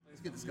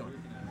Let's get this going.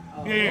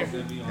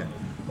 Yeah.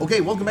 Okay,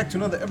 welcome back to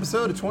another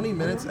episode of 20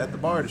 Minutes at the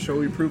Bar, the show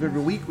we prove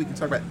every week we can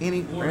talk about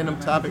any random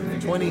topic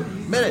for 20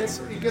 minutes.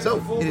 So,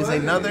 it is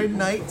another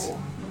night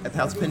at the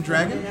House of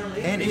Pendragon,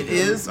 and it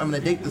is, I'm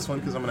going to date this one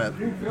because I'm going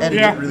to edit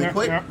it really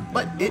quick,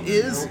 but it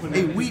is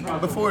a week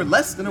before,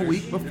 less than a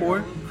week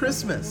before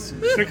Christmas.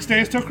 6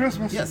 days till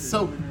Christmas. Yes,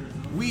 so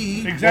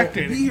we won't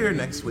be here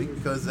next week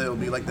because it'll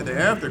be like the day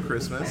after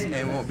Christmas,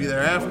 and we won't be there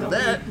after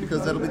that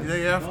because that'll be the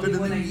day after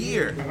the New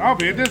Year. And I'll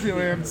be at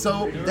Disneyland.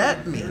 So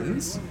that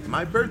means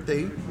my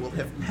birthday will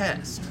have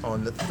passed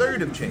on the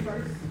 3rd of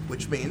January,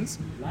 which means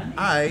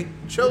I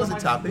chose a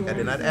topic. I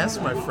did not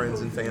ask my friends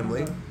and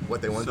family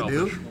what they wanted to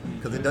do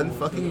because it doesn't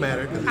fucking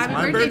matter because it's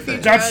my birthday.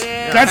 That's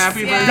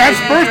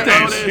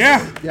birthdays.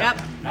 Yeah.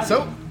 Yep.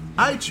 So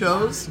I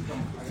chose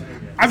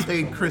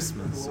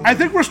Christmas. I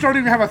think we're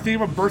starting to have a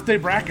theme of birthday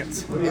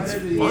brackets. It's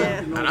fun,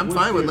 and I'm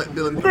fine with letting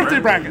Dylan birthday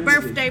brackets.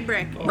 Birthday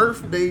bracket.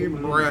 Birthday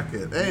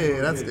bracket. Hey,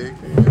 that's the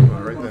a.k.a.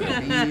 right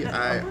there.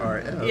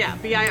 B-I-R-F. Yeah,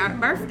 B-I-R.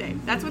 Birthday.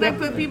 That's what I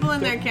put people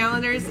in their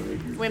calendars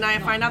when I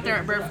find out they're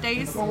at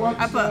birthdays.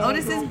 I put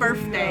Otis's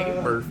birthday.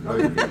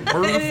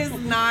 It is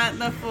not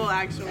the full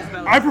actual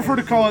spelling. I prefer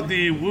to call it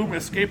the Womb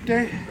Escape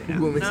Day.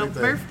 No,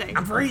 birthday.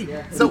 I'm free.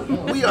 So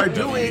we are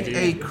doing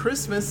a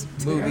Christmas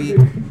movie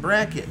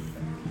bracket.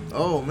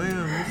 Oh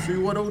man, let's see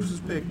what Otis has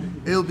picked.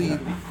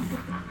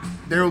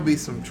 There will be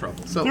some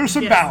trouble. So there's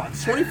some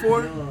balance.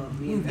 24.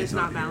 It's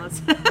not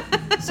balanced.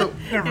 So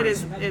it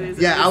is.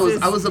 Yeah,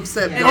 I was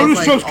upset.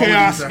 Otis chose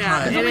chaos.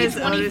 Yeah, it is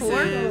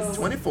 24.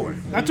 24.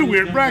 That's a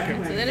weird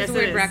bracket. So that is a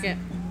weird bracket.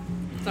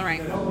 It's all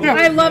right. Yeah.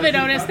 I love it,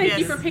 Otis. Thank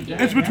you for picking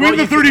it. It's between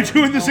the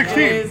 32 and the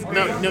 16.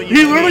 No,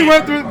 he literally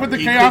went through with the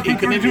chaos from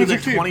 32 and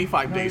 16.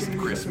 25 days of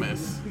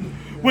Christmas.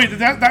 Wait,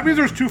 that means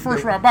there's 2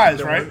 first-round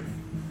buys, right?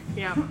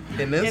 Yeah.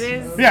 In this? It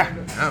is. Yeah.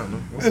 I don't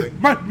know. We'll see.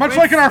 Much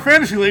like in our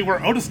fantasy league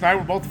where Otis and I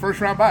were both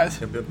first-round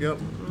buys. Yep.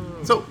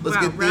 So let's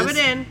get rub this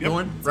it in.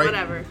 going right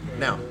Whatever.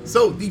 now.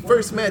 So the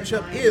first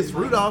matchup is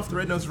Rudolph the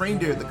Red-Nosed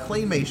Reindeer, the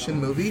claymation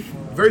movie,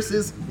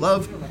 versus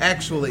Love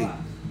Actually.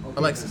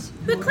 Alexis.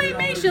 The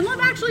claymation. Love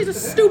Actually is a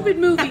stupid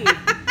movie.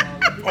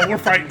 Oh, we're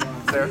fighting.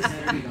 Sarah.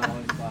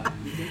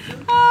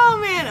 Oh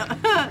man,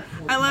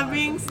 I love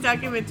being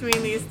stuck in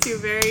between these two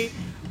very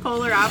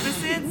polar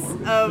opposites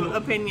of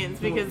opinions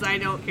because I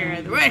don't care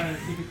either way.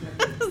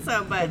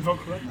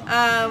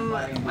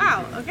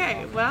 Wow.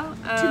 Okay. Well,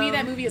 To me,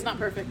 that movie is not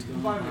perfect.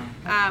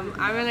 I'm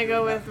gonna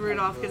go with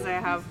Rudolph because I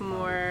have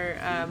more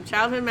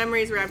childhood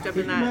memories wrapped up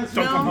in that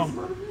Don't film. come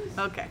home.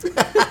 Okay.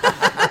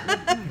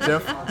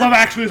 Jeff. Love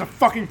Actually is a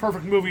fucking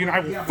perfect movie, and I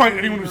will fight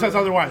anyone who says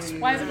otherwise.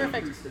 Why is it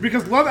perfect?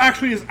 Because Love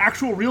Actually is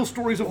actual real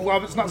stories of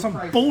love. It's not some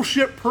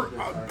bullshit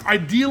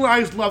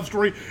idealized love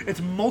story. It's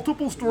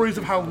multiple stories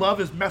of how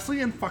love is messy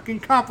and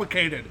fucking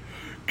complicated.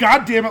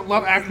 God damn it,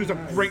 Love Actually is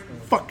a great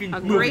fucking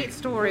movie. A great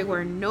story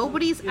where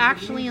nobody's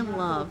actually in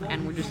love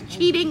and we're just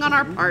cheating on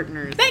our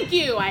partners. Thank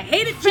you. I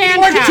hate it.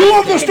 Like 2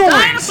 of the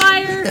Dying stories.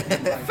 fire.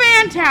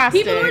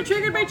 Fantastic. People who are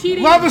triggered by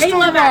cheating Love is hate still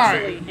Love alive.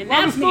 Actually. And Love is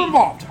that's still me.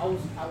 involved.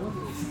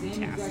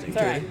 Fantastic. It's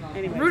all right.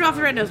 Anyway. Rudolph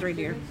the Red-Nosed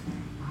Reindeer.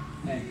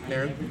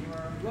 Aaron.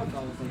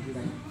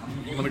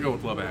 I'm gonna go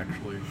with Love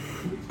Actually.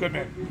 Good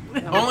man.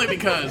 Only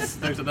because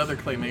there's another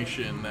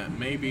claymation that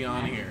may be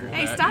on here.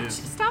 Hey,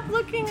 stop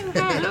looking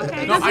ahead.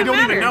 Okay. No, I don't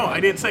matter. even know. I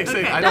didn't say.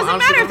 Okay. I don't Doesn't honestly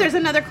matter don't if there's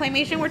another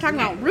claymation. We're talking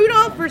about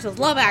Rudolph versus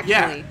Love Actually.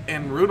 Yeah,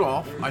 and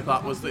Rudolph I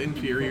thought was the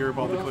inferior of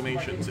all the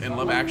claymations, and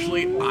Love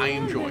Actually I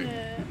enjoyed.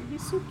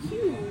 He's so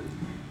cute.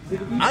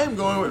 I am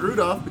going with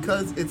Rudolph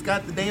because it's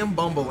got the damn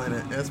Bumble in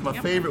it. And it's my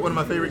favorite, one of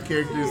my favorite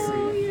characters,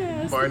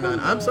 bar none.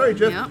 I'm sorry,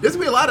 Jeff. Yep. There's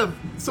gonna be a lot of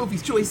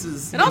Sophie's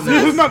choices. It also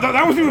This is not, that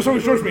wasn't even so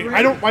short to me.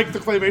 I don't like the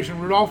claymation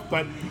Rudolph,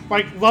 but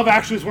like Love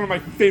Actually is one of my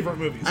favorite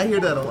movies. I hear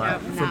that a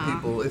lot from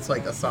people. It's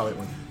like a solid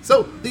one.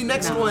 So the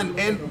next one,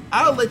 and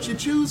I'll let you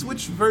choose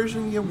which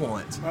version you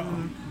want.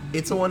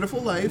 It's a Wonderful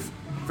Life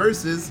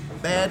versus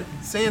Bad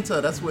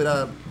Santa. That's what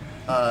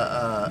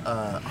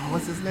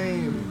what's his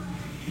name?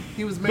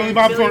 He was married.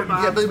 Billy Bob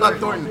Thornton. Yeah, Billy Bob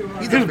Thornton.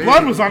 He's His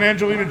blood was on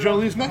Angelina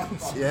Jolie's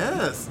necklace.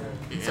 Yes.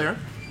 Sarah.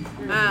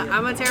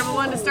 I'm a terrible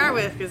one to start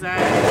with because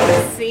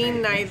I've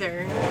seen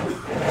neither.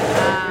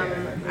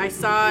 I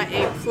saw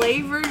a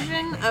play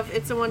version of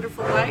It's a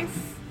Wonderful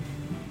Life,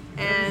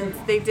 and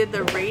they did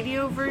the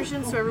radio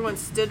version, so everyone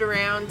stood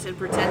around and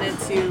pretended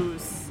to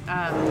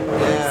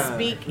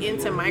speak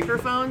into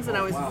microphones, and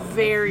I was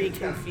very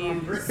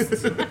confused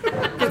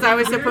because I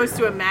was supposed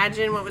to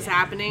imagine what was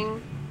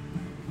happening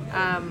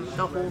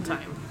the whole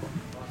time.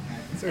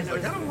 And it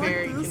was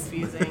very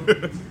confusing.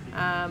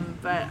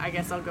 But I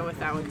guess I'll go with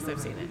that one because I've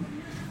seen it.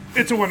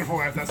 It's a Wonderful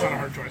Life. That's not a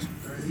hard choice.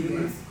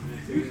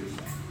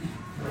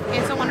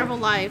 It's a Wonderful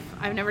Life.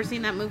 I've never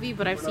seen that movie,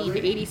 but I've seen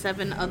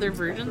 87 other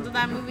versions of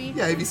that movie.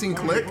 Yeah, have you seen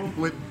Click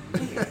with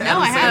No,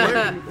 I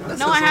haven't.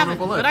 No, I haven't.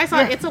 But I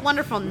saw It's a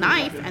Wonderful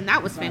Knife, and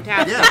that was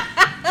fantastic. Yeah.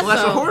 Well,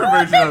 that's a horror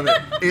version of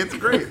it. It's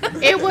great.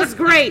 It was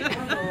great.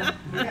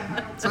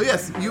 So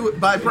yes, you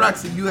by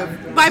proxy you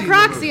have. By seen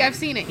proxy, I've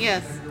seen it.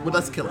 Yes. Well,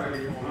 let's kill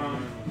it.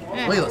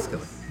 Yeah. Way less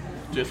kill it.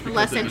 Just because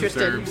Less it interested.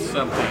 deserves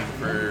something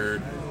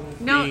for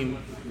No. being.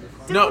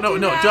 Don't No, do it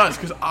that. does,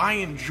 because I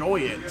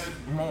enjoy it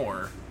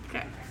more.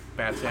 Okay.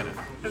 Bad Santa.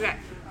 Okay.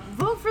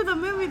 Vote for the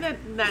movie that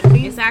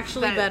means It's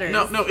actually that better.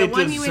 No, the it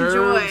one deserves. you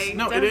enjoy.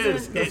 No, it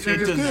is. doesn't-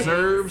 It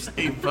deserves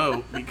a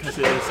vote because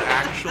it is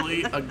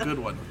actually a good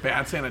one.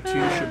 Bad Santa 2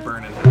 should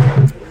burn in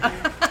hell.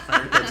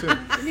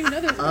 Didn't even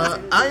know there was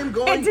a I am I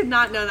going. did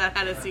not know that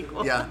had a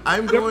sequel. Yeah,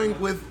 I'm going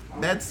with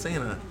Bad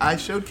Santa. I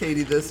showed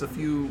Katie this a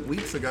few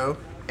weeks ago,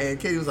 and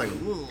Katie was like,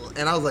 "Ugh,"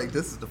 and I was like,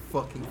 "This is the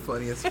fucking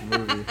funniest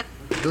movie."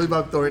 Billy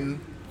Bob Thornton.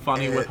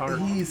 Funny and with heart.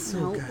 He's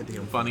so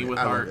goddamn Funny with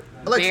I love heart. it.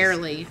 Alexis.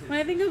 Barely. When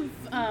I think of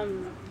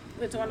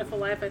It's a Wonderful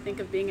Life, I think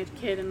of being a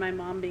kid and my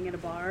mom being at a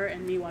bar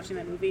and me watching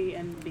that movie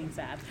and being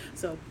sad.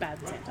 So, Bad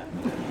Santa.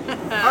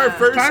 Our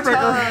first Tiebreaker.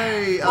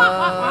 tie.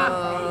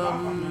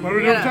 What are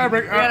we doing with gotta-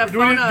 tiebreak? we gotta Do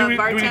we phone need a dice?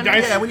 bartender.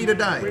 Yeah, we need a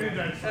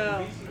die.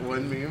 Oh.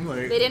 One meme,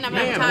 like. They didn't have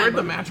enough Man, time. where'd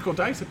the magical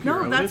dice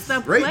appear? No, that's the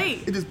Right?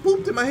 plate. It just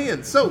booped in my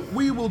hand. So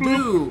we will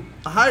do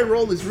a high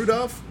roll is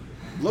Rudolph.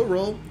 Low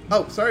roll.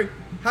 Oh, sorry.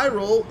 High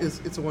roll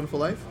is It's a Wonderful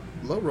Life.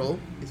 Low roll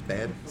is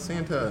Bad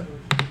Santa.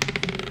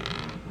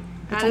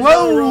 How does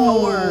low it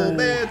roll. Oh,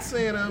 Bad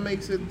Santa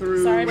makes it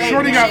through. Sorry, Wait,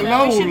 Shorty we got should-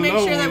 low, We should make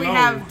low, sure that we low.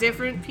 have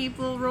different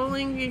people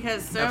rolling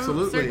because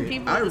Absolutely. certain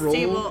people I at this roll-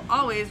 table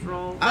always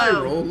roll. I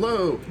low. roll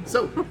low.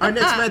 So our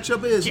next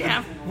matchup is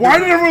Jeff. Why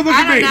did everyone look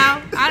I at me?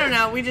 don't know. I don't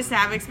know. We just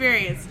have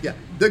experience. yeah,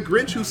 The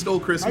Grinch Who Stole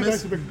My Christmas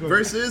dice have been good.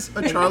 versus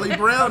A Charlie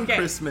Brown Okay.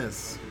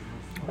 Christmas.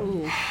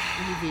 Ooh,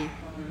 easy.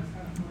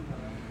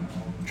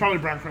 Charlie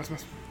Brown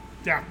Christmas.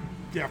 Yeah.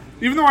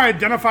 Even though I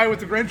identify with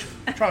the Grinch,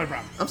 Charlie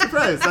Brown. I'm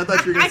surprised. I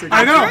thought you were gonna say.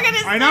 I know. You were gonna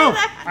say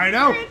that. I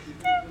know.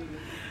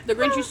 The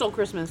Grinch Who Stole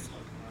Christmas.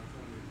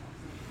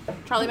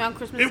 Charlie Brown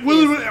Christmas It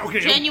will- is okay,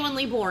 it-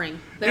 genuinely boring.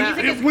 The It-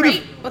 music it is would've-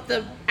 great, but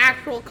the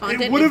actual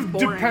content It would is have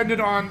boring. depended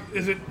on.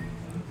 Is it?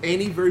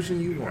 Any version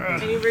you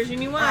want. Any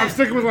version you I'm want.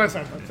 sticking with what I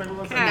said. I'm sticking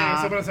with what I said. Okay.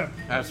 I said what I said.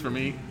 As for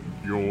me,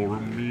 You're a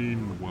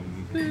mean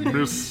one,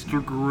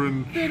 Mr.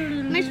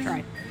 Grinch. Nice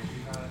try.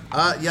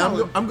 Yeah,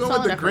 I'm going with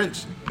Solid the effort.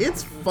 Grinch.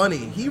 It's funny.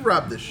 He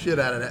robbed the shit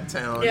out of that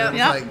town. Yeah. And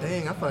Yeah. I was like,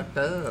 dang, I fucked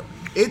up.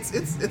 It's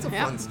a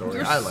Yeah. fun story.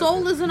 Your I like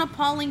soul it. is an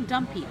appalling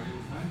dump heap.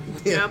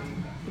 Yeah. Yep.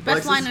 Best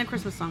Alexis? line in a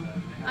Christmas song.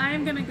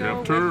 I'm going to go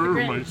with the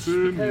termites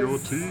Grinch in your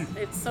because teeth.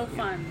 it's so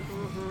fun.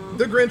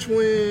 The Grinch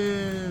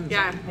wins.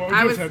 Yeah, What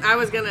I would was you say? I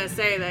was gonna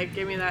say that.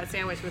 Give me that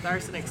sandwich with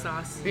arsenic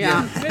sauce.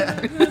 Yeah.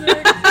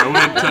 I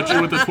wouldn't touch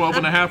you with a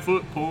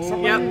 12.5-foot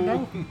pole.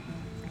 Yep.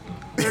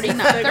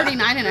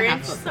 39 and a half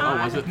Grinch foot. Oh,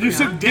 sauce. was it? You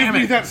said, Damn give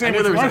me it. that I knew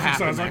sandwich there was a with half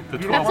so I was in like,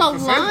 there. you The don't That's a want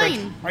the sandwich.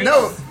 line. I-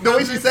 No, the way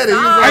she said it, he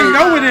was I like,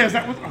 know it is.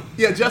 That was,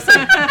 yeah, just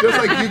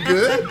like you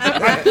good.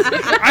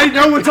 I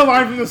know it's a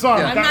line from the song.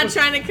 Yeah. I'm That not was-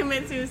 trying to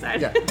commit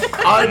suicide. Yeah.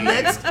 Our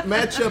next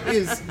matchup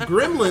is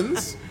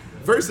Gremlins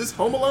versus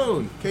Home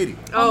Alone. Katie,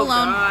 Oh Home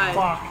Alone. God.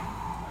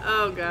 Fuck.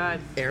 Oh God.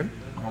 Aaron,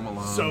 Home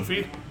Alone.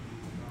 Sophie.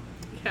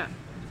 Yeah.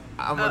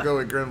 I'm gonna go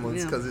with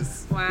Gremlins because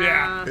it's Wow.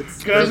 Yeah. it's.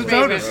 Because it's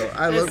favorite. Otis.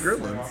 I love It's-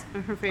 Gremlins. Her I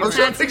was favorite.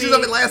 showing That's pictures me.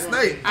 of it last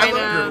night. I I love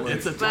know. Gremlins.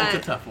 It's a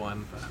But- tough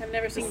one. I've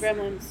never seen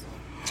Gremlins.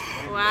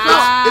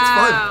 Wow. It's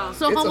fun.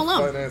 So It's Home a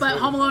Alone. fun-ass But movie.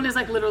 Home Alone is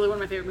like literally one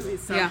of my favorite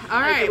movies. So Yeah. All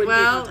it right. wouldn't be a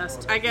Well,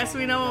 contest. I guess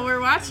we know what we're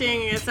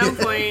watching at some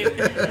point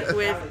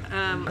with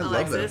I love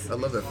Alexis. that. I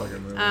love that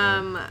fucking movie.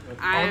 On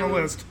I'm, the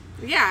list.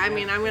 Yeah, I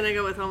mean, I'm gonna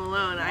go with Home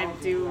Alone. I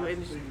do.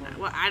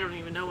 Well, I don't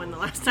even know when the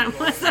last time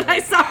was that I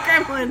saw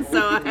Gremlins,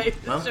 so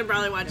I should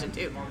probably watch it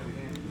too.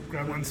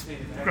 Gremlins.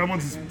 Gremlins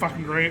is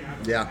fucking great.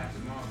 Yeah.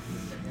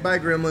 Bye,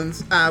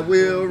 Gremlins. I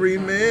will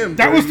remember.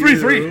 That was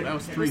 3-3. you. That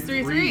was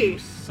 3-3. 3-3.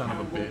 Son of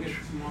a bitch.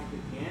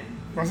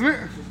 Wasn't it?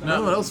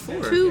 No, that was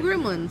 4. 2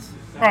 Gremlins.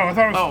 Oh, I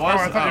thought it was. Oh,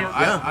 was? I thought you were.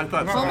 Yeah. I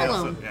thought Home somebody else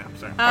Alone. said- Yeah, I'm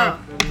sorry. Oh,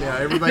 Yeah,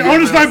 everybody. Yeah,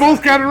 Otis and I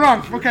both got it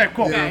wrong. Okay,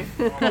 cool. okay.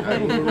 I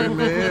will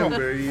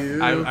remember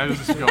you. I was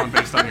just going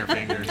based on your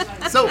fingers.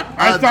 So,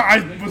 I thought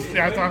I was.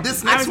 Yeah, I thought.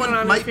 this I next was going one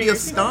on might the be a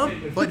fingers. stomp,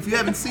 but if you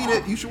haven't seen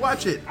it, you should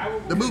watch it.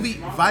 The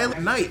movie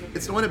Violent Night.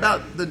 It's the one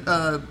about the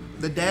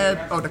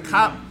dad or the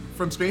cop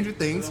from Stranger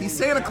Things. He's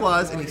Santa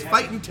Claus and he's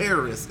fighting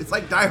terrorists. It's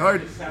like Die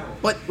Hard,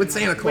 but with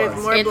Santa Claus.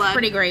 More It's blood.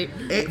 pretty great.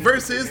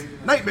 Versus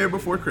Nightmare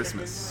Before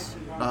Christmas.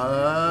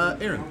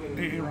 Aaron.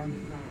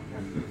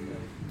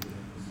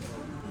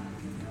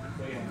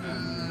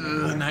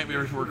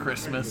 Nightmare Before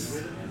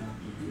Christmas.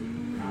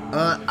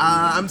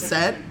 I'm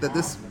sad that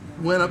this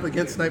went up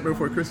against Nightmare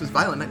Before Christmas.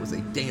 Violent Night was a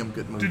damn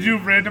good movie. Did you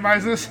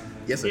randomize this?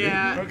 Yes, I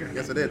Yeah. did. Okay.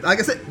 Yes, I did. Like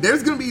I said,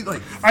 there's gonna be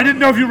like I didn't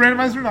know if you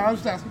randomized it or not. I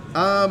was just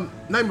asking.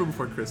 Nightmare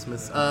Before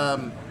Christmas.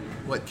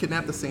 What?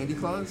 Kidnap the Sandy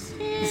Claus?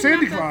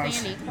 Sandy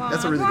Claus.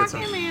 That's a really good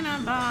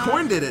song.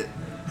 Korn did it.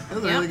 That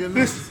was a really good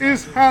movie. This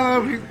is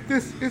Halloween.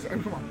 This is. Oh,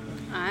 come on.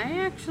 I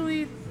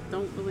actually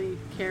don't really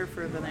care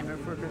for The Nightmare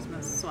Before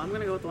Christmas, so I'm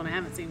gonna go with the one I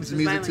haven't seen. Which Is is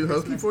the music Violent too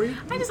hokey Christmas. for you?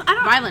 I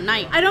don't. Violent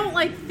Night. I don't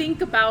like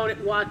think about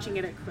it watching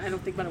it. I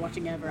don't think about it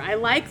watching it ever. I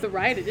like the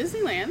ride at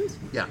Disneyland.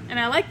 Yeah. And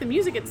I like the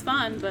music. It's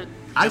fun, but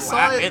I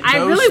saw it. I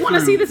goes really want to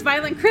through- see this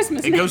Violent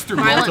Christmas. It goes through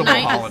Violent multiple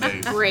Night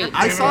holidays. is great.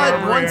 I saw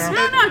it once. Yeah. I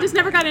don't know. I just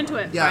never got into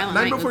it. Yeah, Violent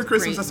Night Night Before was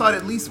Christmas. great. I saw it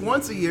at least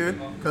once a year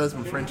because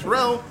my friend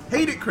Terrell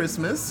hated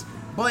Christmas,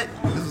 but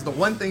this is the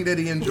one thing that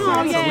he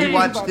enjoyed, so we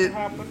watched it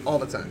all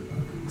the time.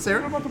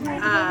 Sarah?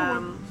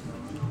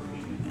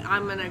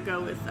 I'm gonna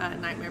go with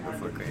Nightmare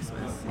Before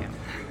Christmas. Yeah.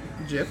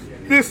 Jeff?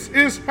 This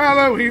is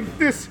Halloween.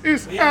 This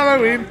is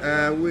Halloween.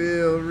 I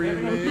will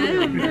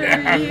remember.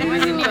 I didn't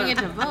even get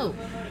to vote.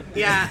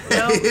 Yeah.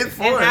 No, Hit it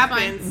for it.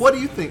 happens. What do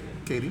you think,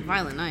 Katie?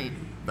 Violent Night.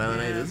 Violent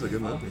Night is a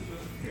good movie. I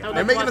would They're like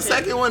to making a watch it.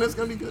 second one. It's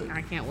gonna be good.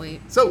 I can't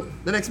wait. So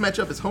the next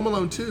matchup is Home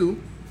Alone 2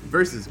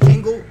 versus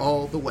Jingle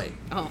All the Way.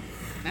 Oh,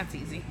 that's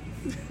easy.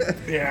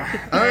 Yeah.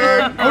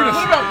 What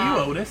about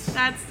you, Otis?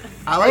 That's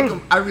I like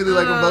them. I really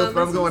like them both,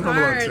 but I'm this going is Home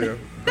Alone hard. 2.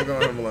 I'm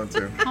going Home Alone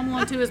 2. Home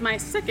Alone 2 is my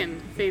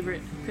second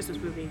favorite Christmas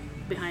movie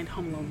behind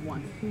Home Alone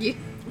 1. Yeah.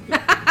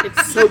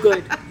 It's so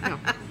good.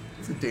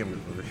 It's a damn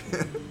good movie.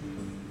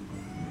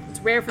 It's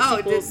rare for Oh,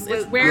 sequels. this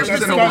It's was- rare This for is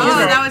sequels. Home Alone.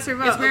 Oh, that was her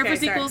vote. It's rare Okay, for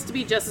sequels sorry. to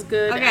be just as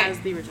good Okay. as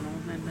the original.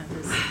 And that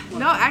is one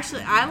No, of them.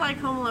 actually, I like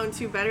Home Alone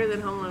 2 better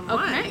than Home Alone 1.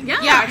 Okay,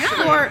 yeah.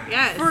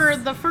 Yes. For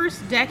the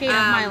first decade of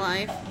my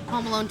life,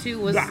 Home Alone 2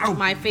 was Wow.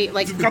 my favorite.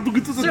 Like, Got to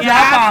get to the Survive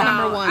job.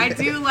 number one. I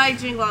do like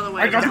Jingle All the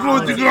Way. I got to better go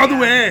than with Home the other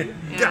Alone way.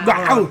 Yeah.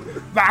 Wow.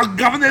 Wow,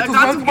 governor is I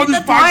got to on get this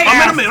the toy. I'm an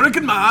podcast.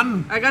 American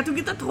man. 2. I got to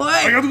get the toy.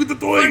 I got to get the For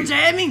toy.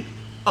 jamming.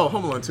 Oh,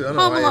 Home Alone 2. I don't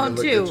Home know why I Alone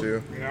even looked 2.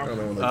 at you. I don't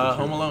know what looked at you.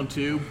 Home Alone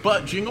 2,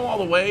 but Jingle All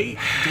the Way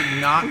did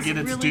not get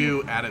its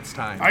due at its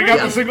time. I got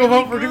the single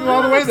vote for Jingle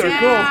All the Way there.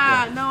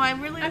 Yeah, no, I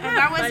really. I've had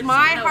That was five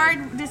my seasons.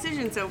 hard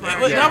decision so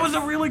far. That was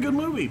a really good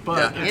movie,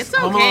 but Yeah. It's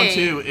Home Alone okay.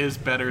 2 is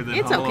better than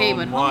it's Home okay,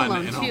 Alone but 1, Home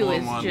Alone and 2 Home Alone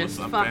is 1 just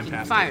was fucking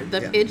fantastic. fire.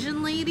 The Yeah.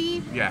 pigeon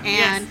lady Yeah. and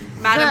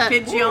Yes, Madame the-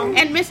 Pigeon.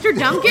 and Mr.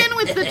 Duncan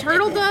with the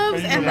turtle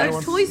doves and that the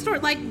one. Toy Story.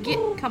 Like,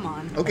 come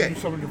on. Okay,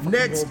 So many fucking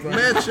next gold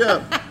dragons.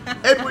 matchup.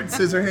 Edward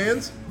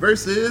Scissorhands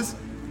versus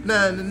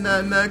Na Na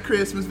Na Na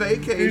Christmas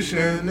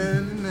Vacation. Na,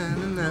 na,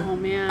 na, na. Oh,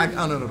 man. I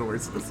don't know the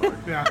words. I'm sorry.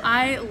 Yeah.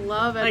 I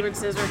love Edward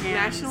Scissorhands.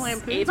 National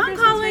Lampoon's Avon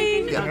Christmas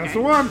Calling. Vacation? Yeah. That's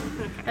the one.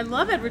 I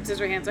love Edward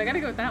Scissorhands, so I gotta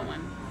go with that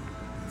one.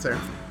 Sarah.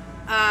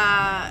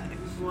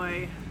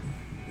 Boy.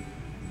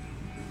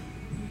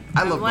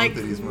 I I'm love like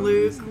both of these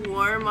movies.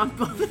 lukewarm on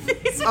both of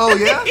these. Oh,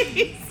 yeah?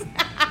 movies.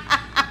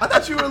 I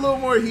thought you were a little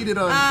more heated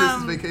on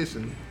Christmas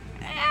Vacation.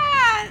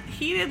 Yeah,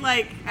 heated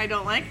like I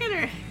don't like it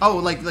or. Oh,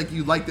 like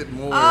you liked it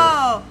more.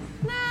 Oh,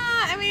 nah.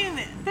 I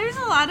mean, there's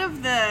a lot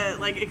of the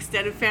like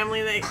extended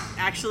family that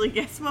actually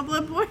gets my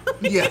blood boiling.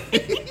 Yeah.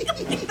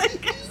 The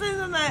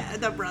cousin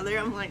and the brother.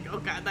 I'm like, oh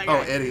god, that guy.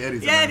 Oh, Eddie.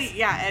 Eddie's a Yeah, mess. Eddie.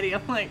 Yeah, Eddie.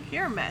 I'm like,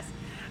 you're a mess.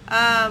 So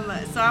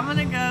I'm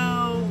gonna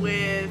go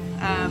with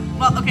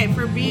well, okay,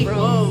 for being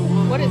whoa,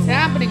 What is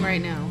happening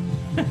right now?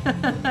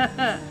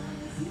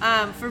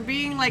 for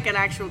being like an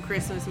actual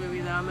Christmas movie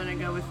though, I'm gonna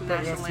go with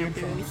National That's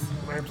the Lampoon's.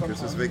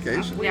 Christmas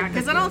Vacation. Yeah,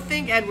 because I don't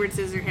think Edward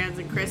Scissorhands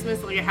and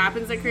Christmas like it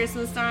happens at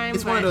Christmas time.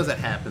 It's one of those that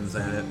happens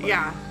at it. but-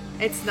 Yeah,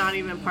 it's not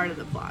even part of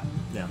the plot.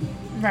 Yeah.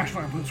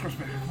 National Lampoon's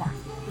Christmas Vacation. Come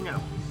on.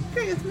 No.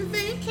 Christmas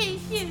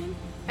vacation.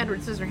 Edward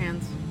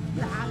Scissorhands.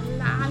 La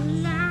la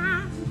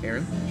la.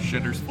 Aaron?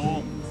 Shitter's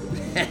full.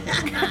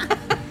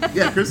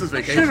 Yeah, Christmas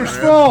Vacation. Shitter's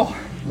right? full.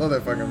 Love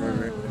that fucking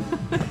movie.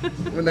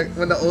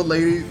 when the old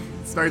lady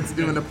starts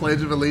doing the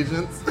Pledge of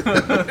Allegiance,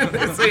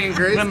 saying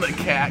grace. When the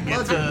cat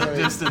gets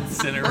just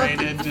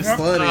incinerated, just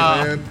Funny,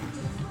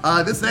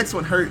 man. This next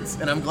one hurts,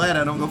 and I'm glad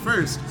I don't go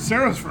first.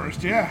 Sarah's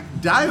first, yeah.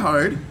 Die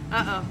Hard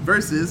Uh-oh.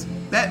 versus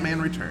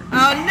Batman Returns.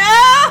 Oh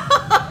no!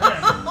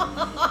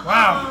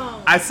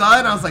 Wow. I saw it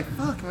and I was like,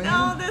 fuck, man.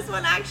 No, this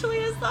one actually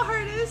is the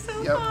hardest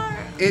so Yep. far.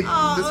 It-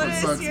 Oh, this one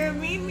Otis, sucks. you're a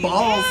mean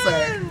Ball man.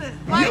 sack.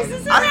 Why Yeah, is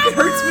this in it round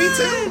hurts me one?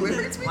 too.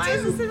 It hurts me Why too.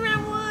 is this in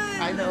round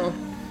one? I know.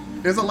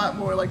 There's a lot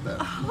more like that.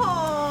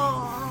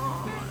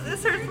 Oh,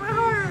 this hurts my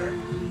heart.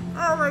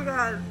 Oh my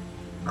god.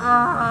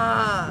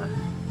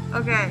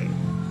 Okay.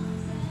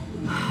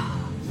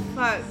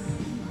 Fuck.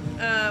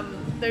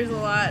 There's a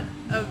lot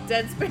of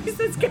dead space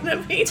that's gonna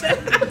be that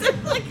I have to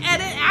like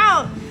edit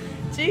out.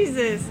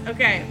 Jesus.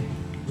 Okay.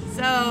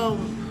 So,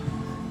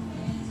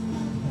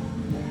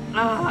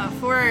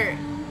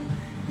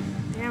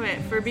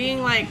 for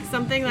being like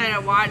something that I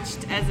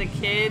watched as a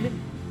kid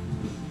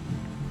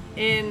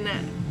in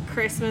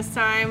Christmas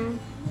time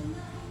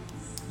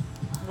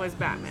was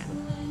Batman.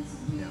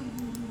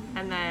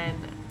 And then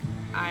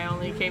I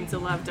only came to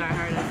love Die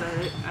Hard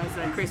as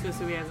a Christmas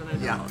movie as an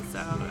adult. Yeah. So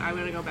I'm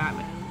gonna go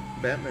Batman.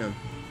 Batman.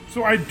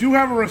 So I do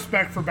have a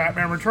respect for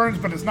Batman Returns,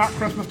 but it's not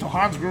Christmas till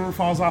Hans Gruber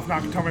falls off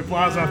Nakatomi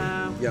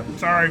Plaza. Yep.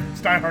 Sorry,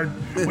 it's Die Hard.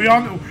 We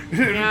all knew.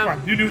 Yeah. Come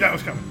on, you knew that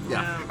was coming.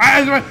 Yeah.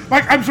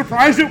 I'm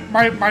surprised that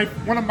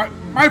one of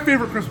my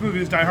favorite Christmas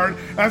movies is Die Hard.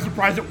 And I'm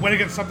surprised it went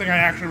against something I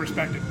actually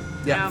respected.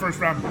 Yeah. First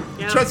round.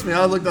 Yeah. Trust me,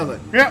 I looked on it.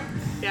 Yep.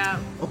 Yeah.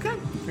 Okay.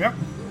 Yep.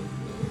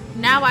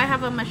 Now I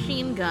have a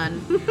machine gun.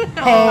 Ho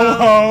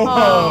ho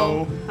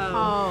ho.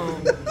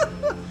 Oh.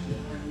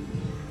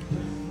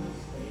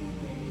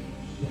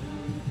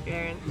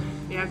 Aaron,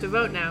 you have to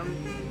vote now.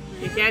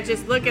 You can't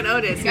just look at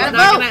Otis. He's Gotta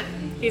not vote.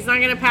 he's not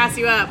gonna pass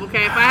you up,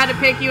 okay? If I had to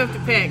pick, you have to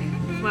pick.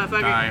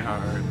 Motherfucker. Die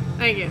Hard.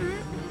 Thank you.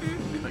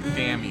 Like,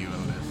 damn you,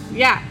 Otis.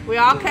 Yeah, we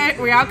all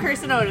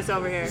cursing Otis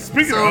over here.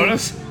 Speaking So, of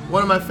Otis,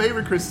 one of my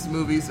favorite Christmas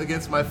movies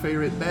against my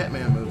favorite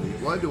Batman movie.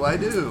 What do I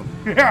do?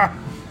 Yeah.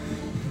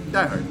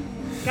 Die Hard.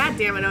 God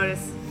damn it,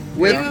 Otis.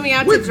 With, Leaving me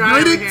out with to dry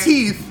over gritted here.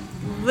 teeth.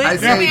 I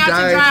Leaving me say out to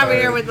Die dry over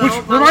here Hard. with the Which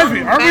whole reminds me,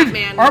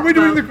 Batman. aren't we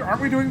doing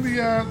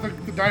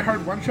vote. the Die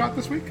Hard one shot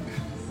this week?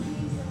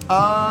 Uh,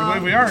 I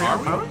believe we are. Are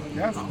we?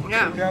 Yeah.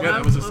 Yeah. Yeah,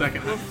 that was the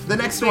second. the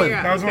next Figure one.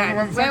 out. That was one of the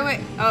Okay. ones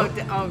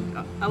Wait, that-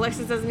 wait.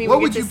 Alexis doesn't even What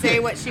get would to you say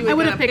pick? what she was I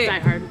would gonna have picked pick. Die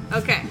Hard.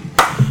 Okay.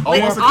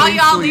 Almost a All clean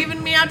y'all sweep.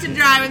 leaving me out to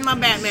dry with my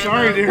Batman.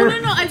 Sorry, vote.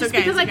 dear. No, it's It's just okay,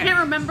 because it's I okay. can't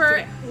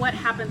remember what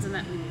happens in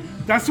that movie.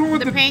 That's the one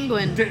with The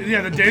penguin. the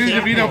Danny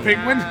DeVito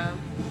penguin.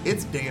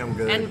 It's damn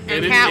good. And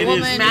It is- Catwoman,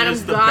 it is Madam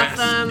the best.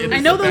 Gotham. It I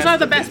is know those are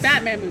the of best these.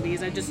 Batman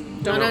movies. I just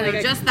don't No, think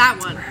I just that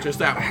one. Just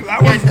that one.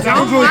 That was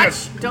Don't really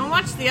watch. good. Don't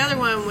watch the other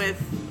one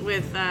with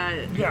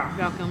Yeah.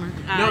 Val Kilmer.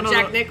 No,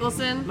 Jack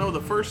Nicholson. No,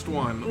 the first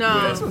one.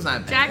 No, This one's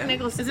not bad. Jack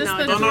Nicholson. Is this no,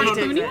 the it doesn't No, no, need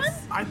to no, Clooney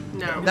exist. I,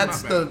 No.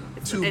 That's not the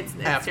It's- two it's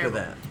after terrible.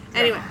 that.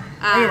 Anyway,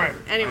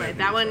 Anyway.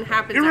 that one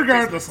happens. at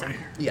Irregardlessly, Christmas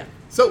Yeah.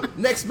 So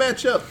next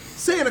matchup: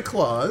 Santa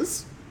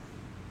Claus.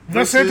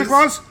 the Santa versus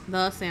Claus.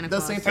 The Santa The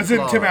Claus. Santa That's in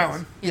Claus. Tim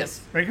Allen. Yes.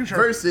 Making sure.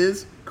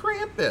 Versus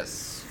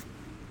Krampus.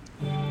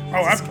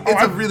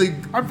 It's a really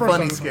I'm first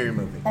funny, on this scary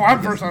one. movie. Oh,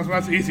 I'm first on this one.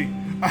 That's easy.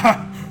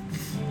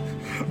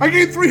 I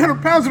gained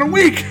 300 pounds in a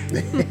week.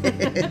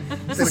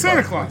 It's the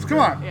Santa Claus. Come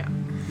on. Yeah.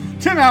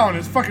 Tim Allen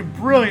is fucking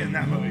brilliant in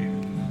that movie.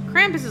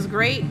 Krampus is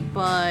great,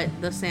 but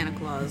the Santa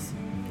Claus.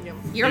 Yep.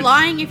 You're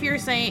lying if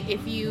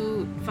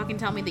you fucking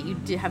tell me that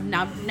you have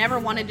never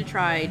wanted to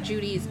try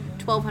Judy's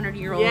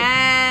 1,200-year-old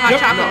Yes. hot Yep.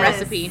 chocolate Yes.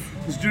 recipe.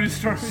 It's Judy's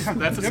story. Yeah.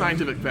 That's a Yep.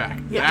 scientific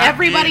fact. Yeah, That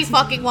everybody is-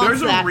 fucking wants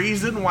There's that. a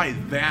reason why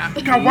that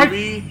God,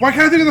 movie why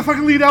can't I think of the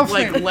fucking lead elf's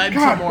like name? led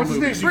God, to more what's his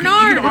name? movies. You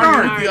Bernard. can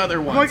argue Bernard. the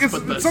other ones, Like, it's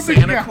but the something-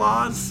 Santa yeah.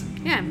 Claus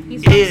Yeah,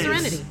 he's from is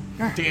Serenity.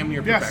 damn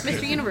near Yes.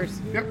 perfection. Mr. Universe.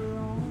 Yep.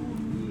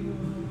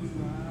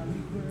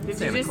 Did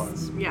Santa you just?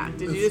 Claus. Yeah.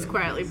 Did you just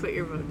quietly put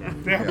your vote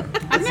down? Yeah.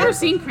 I've never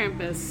seen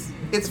Krampus.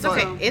 It's It's fun.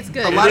 okay. It's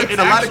good. A lot of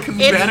It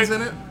comedians actually-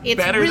 in it. It's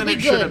better really than it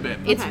good. should have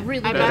been. It's Okay.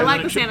 really I good. like than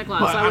the it should- Santa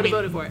Claus, but, so I would have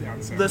voted for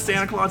it. The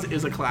Santa Claus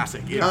is a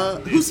classic.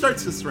 Who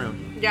starts this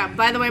round? Yeah.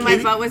 By the way, my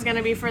Katie? vote was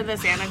gonna be for the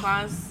Santa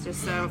Claus,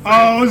 just so. for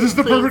Oh, is this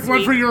the clean perfect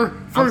one sweep. for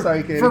I'm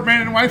sorry, Katie. for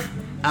man and wife?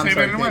 I'm Say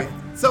sorry, man and Katie. wife.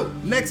 So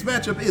next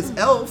matchup is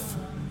Elf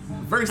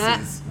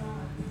versus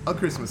A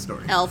Christmas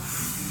Story.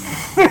 Elf.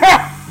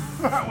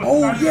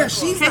 Oh yeah,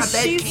 she's not Because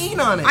that she's- keen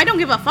on it. I don't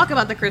give a fuck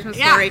about the Christmas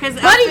Yeah, story. 'cause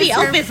Buddy Elf the is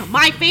Elf her- is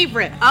my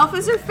favorite. Elf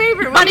is her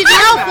favorite. What Buddy are the you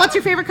talking Elf, about? what's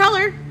your favorite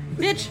color?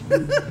 Bitch.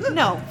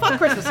 No, fuck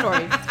Christmas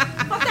story.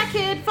 Fuck that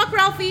kid. Fuck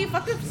Ralphie.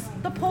 Fuck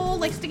the pole,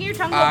 like sticking your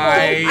tongue in the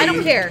hole. I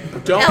don't care.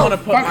 Don't Elf. want to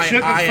put Fuck my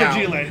shit, that's eye out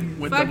fragile.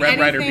 with Fuck the Red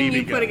Ryder anything BB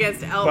you gun, put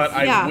against Elf. but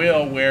I Yeah.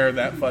 will wear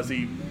that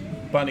fuzzy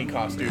bunny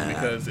costume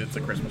because it's a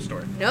Christmas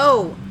story.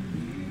 No.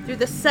 Through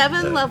the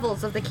 7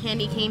 levels of the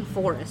candy cane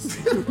forest,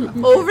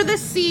 over the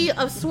sea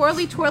of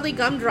swirly twirly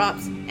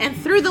gumdrops, and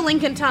through the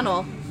Lincoln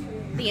Tunnel,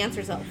 the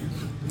answer's Elf.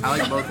 I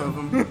like both of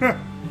them.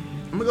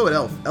 I'm gonna go with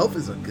Elf. Elf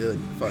is a good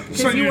fucking.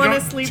 So Because you you want to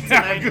don't- sleep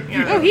Yeah, tonight.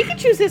 good. Oh, he can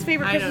choose his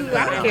favorite I Christmas know. movie.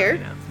 I don't care.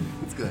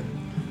 It's good.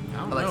 I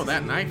don't like know. it.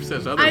 That knife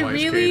says I otherwise,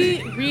 really,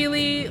 Katie.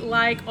 really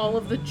like all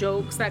of the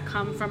jokes that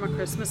come from A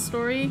Christmas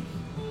Story.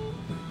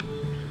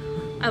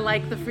 I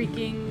like the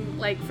freaking,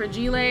 like,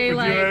 Fragile,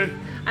 like,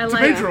 I It's a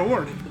like, major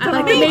award. I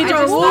like I the major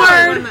just thought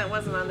one award. that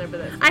wasn't on there, but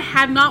that's. I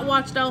had not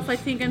watched Elf, I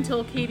think,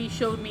 until Katie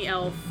showed me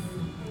Elf.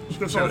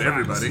 That's all Showed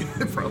facts.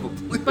 everybody,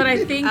 probably. But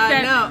I think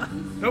that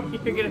No. Nope.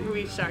 You're gonna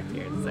be shocked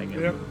here in a second.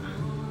 Yep.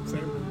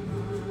 Same.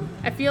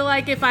 I feel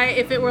like if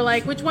it were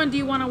like, which one do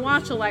you want to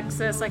watch,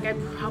 Alexis? Like, I'd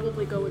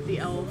probably go with the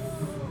Elf.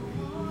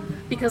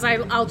 Because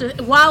I'll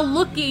just, while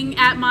looking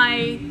at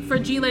my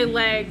Fragile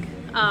leg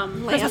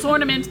Christmas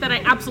ornament that I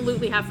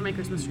absolutely have for my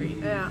Christmas tree.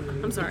 Yeah.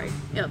 I'm sorry.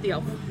 Yeah, the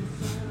Elf.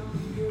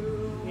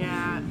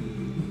 Yeah.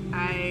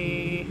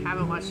 I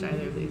haven't watched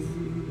either of these.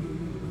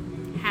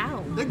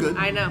 How? They're good.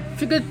 I know.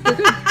 They're good.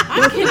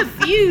 I'm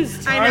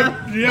confused. I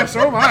know. Yeah,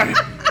 so am I.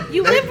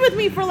 You lived with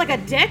me for like a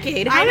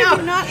decade. How I did know.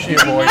 you not, She did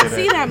you not avoided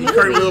see it. that movie?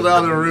 Cartwheeled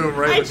out of the room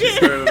right when she did.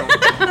 started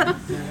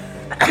on.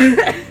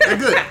 They're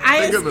good. I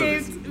They're good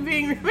movies. escaped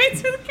being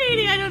roommates with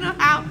Katie. I don't know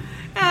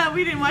how.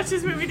 We didn't watch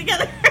this movie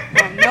together.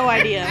 No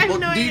idea. I have Well,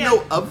 no do you idea.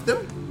 know of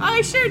them? Oh,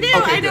 I sure do.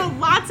 Okay, I know good.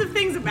 lots of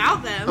things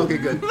about them. Okay,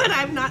 good. But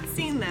I've not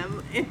seen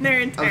them in their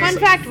entirety. Fun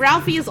fact: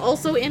 Ralphie is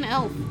also in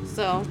Elf,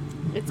 so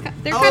they're kind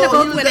of Oh, he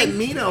both was that winning.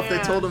 mean elf that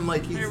Yeah. told him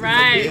like he's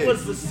Right. Like, It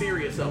was the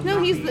serious Elf. No,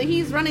 not he's me.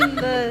 he's running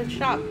the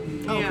shop.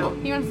 Oh, Yeah. cool.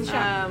 He runs the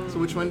shop. So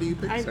which one do you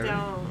pick, I Sarah?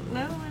 don't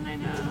know, and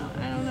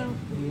I don't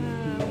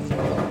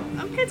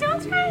know. Okay,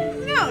 don't try.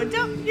 No,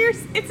 don't.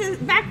 It's a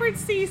backwards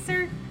C,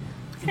 sir.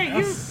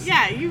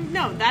 Okay, you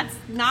know that's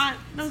not.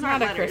 Those It's aren't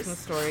not a letters. Christmas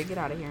story. Get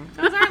out of here.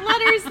 Those aren't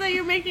letters that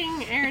you're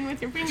making, Aaron,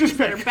 with your fingers Just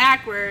that are pick.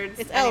 backwards.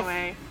 It's Elf.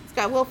 Anyway, It's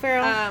got Will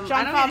Ferrell,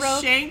 John I don't get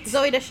Favreau, shanked,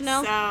 Zoe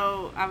Deschanel.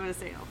 so I'm gonna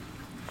say Elf.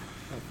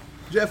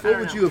 Jeff, what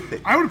would you have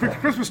picked? I would have picked A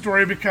Christmas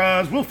Story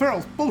because Will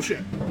Ferrell's bullshit.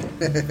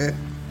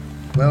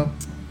 Well,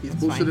 he's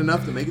bullshit fine.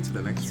 enough to make it to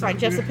the next It's fine. round.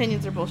 Jeff's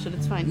opinions are bullshit.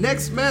 It's fine.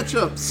 Next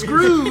matchup: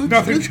 Scrooge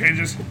Nothing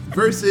changes.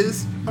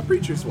 versus A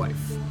Preacher's Wife.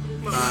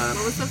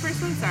 What was the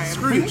first one? Sorry.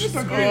 Scrooge.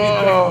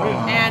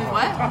 And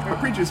what? A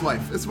Preacher's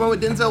Wife. It's the one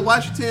with Denzel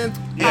Washington.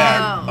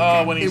 Yeah.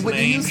 Oh, When he's And an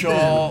Whitney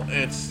angel,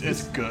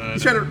 it's good.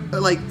 He's trying to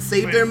like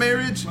save their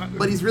marriage,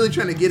 but he's really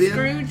trying to get in.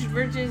 Scrooge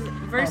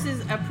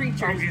versus a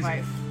preacher's easy.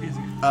 wife. Easy.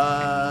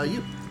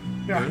 You.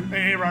 Yeah.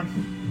 Hey, Ron.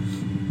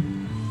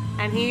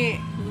 And he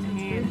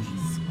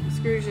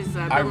Scrooge is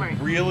Bill I Murray.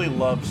 really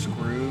love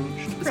Scrooge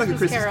It's like a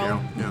Christmas Carol.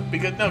 Carol. Yeah.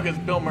 because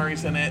Bill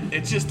Murray's in it.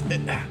 It's just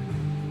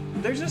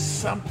there's just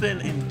something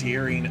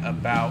endearing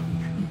about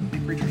a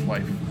preacher's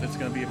wife. That's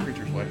gonna be a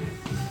preacher's wife.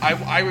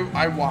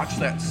 I watched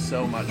that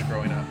so much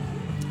growing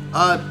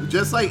up.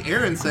 Just like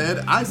Aaron said,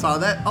 I saw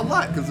that a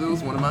lot because it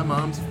was one of my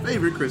mom's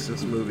favorite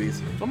Christmas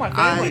movies. So my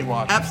family I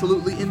watched it.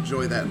 absolutely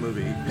enjoy that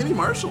movie. Penny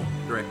Marshall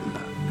directed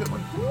that. Good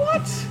one.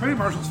 What? Penny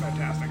Marshall's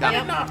fantastic.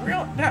 Not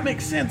real. That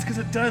makes sense because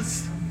it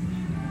does.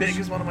 Big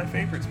is one of my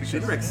favorites She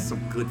because directs some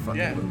good fucking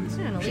Yeah. movies.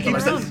 Yeah, no, She we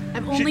keeps can it- run.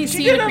 I've only she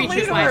seen did A it Preacher's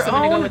later Wife, so I'm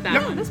gonna go on. with that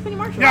Yeah. one. That's Penny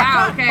Marshall.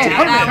 Wow, okay. Oh,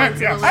 That 100%,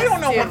 one's yeah. on the I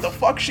don't know list, what too. the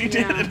fuck she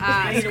did.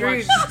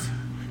 Scrooge.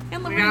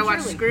 And We Laverne gotta watch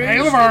Shirley. Scrooge. Hey,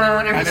 and Lamar. then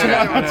whatever I the know,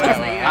 other one I was know. that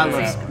you I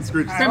haven't love seen.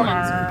 Scrooge.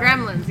 Gremlins.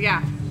 Gremlins,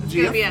 yeah. It's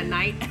Gia? gonna be a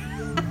night.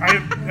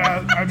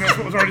 I missed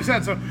what was already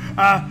said. So,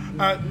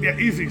 yeah,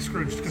 easy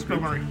Scrooge because Bill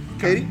Murray.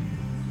 Katie?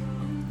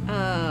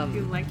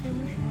 You like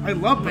him? I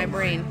love My Bill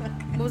Murray. brain.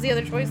 What was the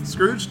other choice?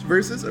 Scrooge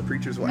versus A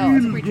Preacher's Wife. Oh,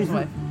 it's a preacher's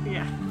wife.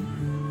 Yeah.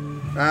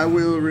 I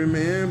will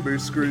remember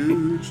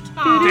Scrooge.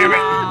 Damn it.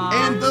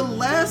 And the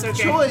last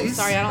okay. choice,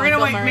 Sorry, I don't We're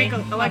gonna like Bill Murray.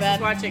 make My Alexis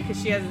bad. watch it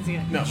because she hasn't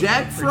seen it. No,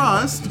 Jack Preacher's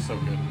Frost. Wife is so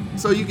good.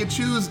 So you could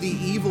choose the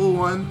evil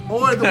one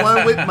or the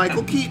one with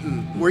Michael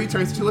Keaton, where he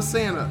turns into a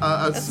Santa,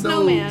 a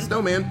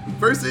snowman.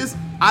 Versus,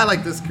 I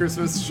like this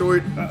Christmas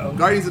short,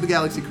 Guardians of the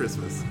Galaxy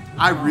Christmas.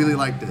 I really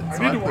liked it,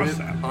 so need I to put watch it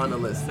that. on the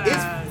list.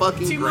 It's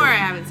fucking Two great. more I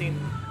haven't seen.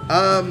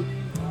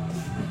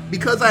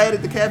 Because I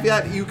added the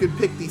caveat, you could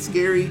pick the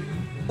scary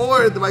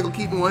or the Michael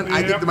Keaton one. I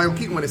think Yep. the Michael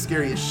Keaton one is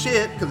scary as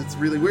shit because it's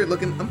really weird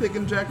looking. I'm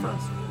picking Jack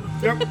Frost.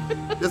 Yep.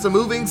 There's a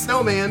moving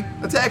snowman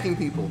attacking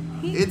people.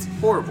 It's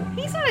horrible.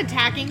 He's not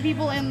attacking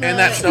people in the. And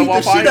that Beat snowball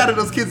the shit fight. out of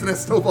those kids in that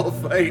snowball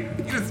fight.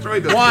 He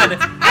destroyed those One.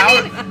 kids.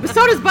 I mean,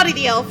 so does Buddy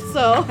the Elf.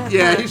 So.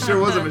 Yeah, he sure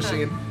was a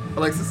machine.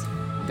 Alexis,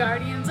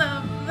 Guardians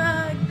of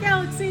the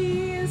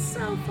Galaxy is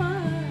so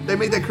fun. they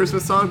made that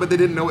Christmas song, but they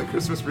didn't know what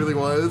Christmas really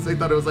was. They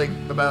thought it was like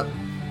about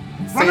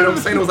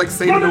Santa was like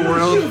saving the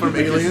world from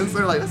aliens.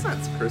 They're like, that's not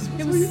Christmas.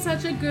 It was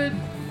such a good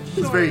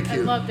It's story. very cute. I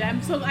loved it.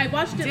 I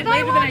watched it Did I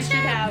later than I watch should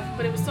it? have,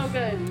 but it was so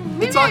good.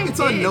 It's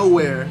on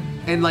Nowhere,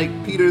 and like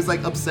Peter's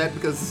like upset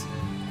because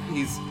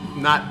he's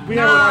not. We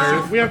on haven't watched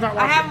Earth. it. We have not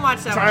watched I haven't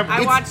watched that one.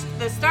 I It's- watched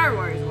the Star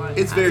Wars one.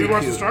 It's very We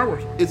watched the cute. Star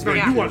Wars. It's very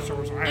No, cute. you watched Star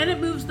Wars. And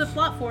it moves the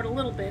plot forward a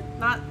little bit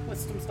Not with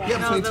some stuff. Yeah,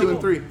 No, between the 2 and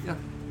whole- 3. Yeah.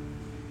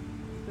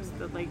 was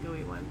the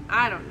Lego-y one.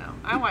 I don't know.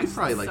 I You watched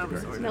probably like some the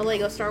Guardians. sort of. No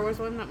Lego Star Wars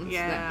one. That one's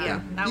Yeah. yeah.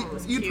 That one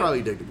was You'd cute.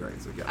 probably dig the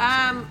Guardians of the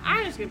Galaxy.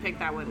 I'm just gonna pick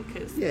that one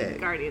because Yeah.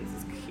 Guardians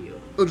is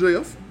cute.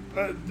 OJF?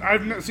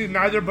 I've not seen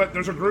neither, but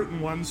there's a Groot in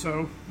one,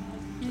 so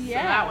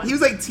Yeah, that one. He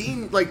was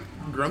like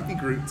grumpy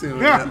Groot too.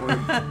 In yeah, that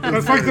one.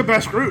 that's like the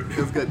best Groot. It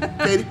was good.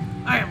 Katie?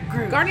 I am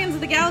Groot. Guardians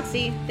of the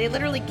Galaxy. They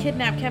literally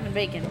kidnapped Kevin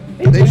Bacon.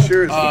 They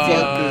sure as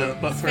fuck do.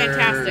 But for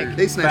fantastic.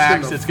 They snatched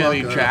him facts, the it's gonna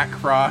be fuck up. Jack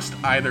Frost,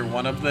 either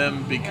one of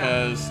them,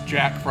 because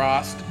Jack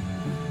Frost,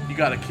 you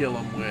gotta kill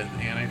him with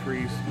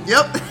antifreeze.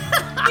 Yep.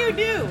 You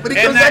do. But he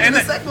And comes that- back in and the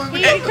that- second one.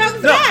 He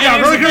comes No, back. Yeah,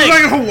 here's really the comes thing.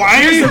 back in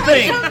Hawaii. Here's the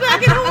thing. He comes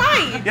back in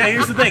Hawaii. Yeah,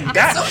 here's the thing.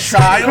 That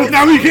child,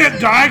 Now he can't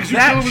die because you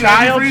kill him that with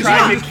child antifreeze.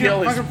 tried You to just kill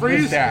can't his, fucking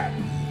freeze. his dad.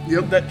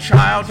 Yep. That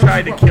child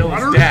tried to kill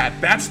his Water? dad.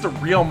 That's the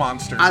real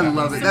monster. I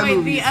love it. So That wait,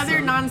 movie the is other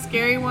so-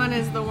 non-scary one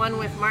is the one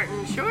with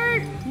Martin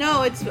Short?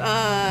 No, it's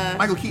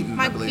Michael Keaton, I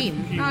Michael believe.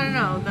 Keaton.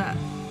 No.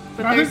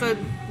 But I there's think-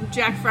 a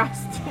Jack Frost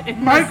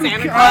in Michael,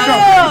 Santa Ke- Claus.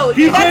 Oh,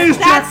 he that's- plays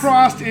Jack that's-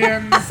 Frost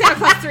in. Santa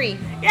Claus 3.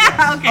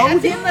 Yeah, okay.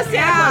 That's in the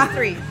Santa Claus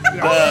 3.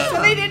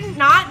 So they did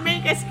not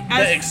make us.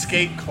 The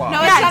escape clause.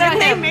 No, Yeah, it's not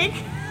did they him. make?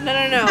 No.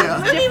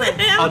 Yeah. It's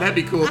different. Oh, that'd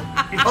be cool.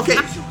 Okay,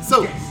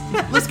 so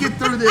let's get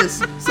through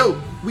this.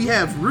 So we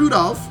have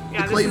Rudolph,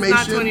 Yeah, the this is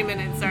not 20 claymation,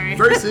 minutes. Sorry.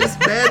 versus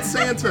Bad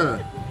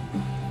Santa.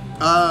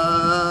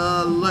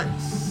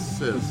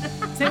 Alexis.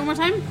 Say it one more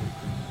time.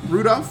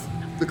 Rudolph,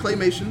 the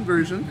claymation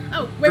version.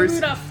 Oh, wait,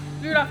 versus-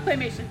 Rudolph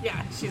claymation. Yeah,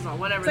 she's all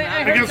whatever. Say,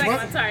 I that heard guess the second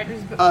what? one. Sorry.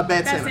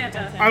 Bad That's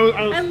Santa. Santa. I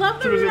I love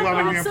the too busy Rudolph.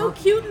 loving Oh, the it's so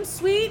Emperor. cute and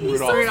sweet. He's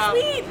so Rudolph.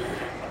 sweet.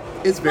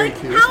 It's very Like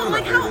cute. It's how, one of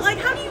my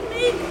favorites. how do you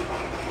make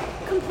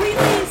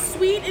completely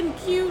sweet and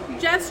cute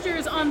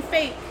gestures on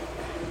fake,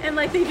 and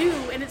like they do,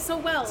 and it's so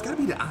well. It's gotta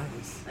be the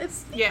eyes.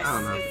 It's Yes, I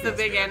don't know. it's the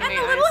big anime and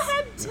the little eyes.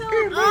 head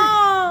tilt.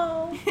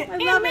 Oh, I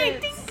love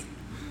it.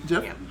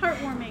 Jeff, Yeah. It's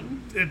Heartwarming.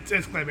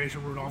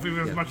 claymation Rudolph, even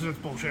as much as it's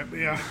bullshit. But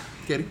yeah.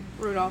 Katie.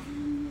 Rudolph.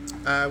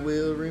 I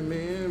will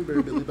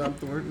remember Billy Bob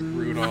Thornton.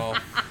 Rudolph.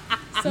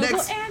 So Next-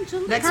 will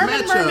Angela. next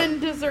Herman matchup. Merman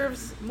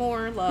deserves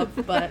more love,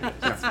 but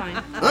that's fine.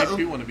 I Uh-oh.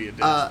 do want to be a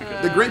dad.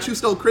 The Grinch Who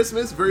Stole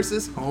Christmas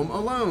versus Home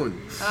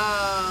Alone.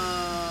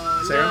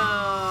 Oh, Sarah?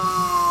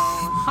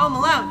 no. Home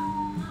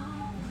Alone.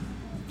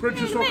 Grinch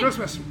Who Stole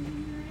Christmas.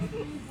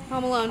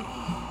 Home Alone.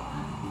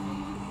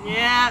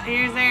 Yeah,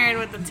 here's Aaron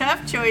with the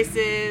tough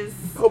choices.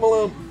 Home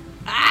Alone.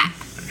 Ah!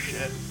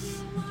 Shit.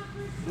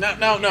 No,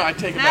 I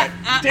take it back.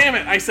 Damn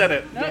it, I said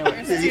it.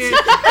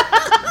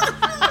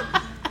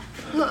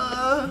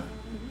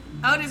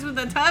 Otis with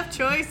the tough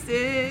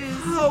choices.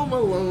 Home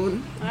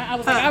Alone. I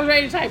was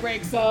ready to tie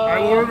break, so. I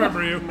will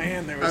remember you.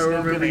 Man, there I was no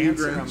remember good you,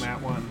 answer Grinch. on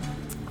that one.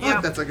 Yeah.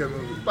 That's a good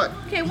movie. But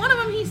Okay, one of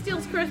them he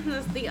steals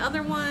Christmas. The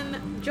other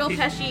one, Joe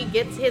Pesci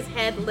gets his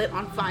head lit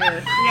on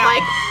fire. Yeah.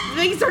 Like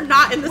these are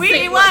not in the We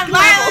same want level.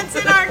 violence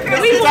in our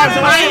Christmas. We want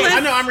I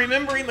violence. know, I'm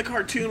remembering the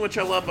cartoon, which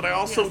I love, but I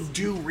also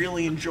do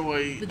really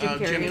enjoy The Jim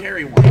Jim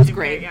Carrey It's one.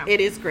 great. Yeah. It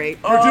is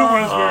great. Cartoon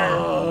one is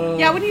very.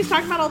 Yeah, when he's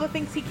talking about all the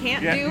things he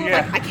can't Yeah, do,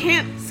 yeah. like I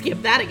can't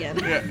skip that again.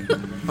 Yeah.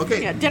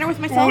 okay. Yeah, dinner with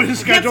myself. Oh,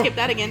 his I can't schedule. skip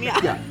that again. Yeah.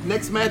 Yeah.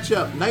 Next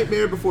matchup: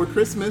 Nightmare Before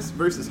Christmas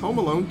versus Home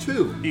Alone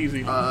 2.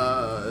 Easy.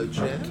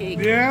 Jen. Cake.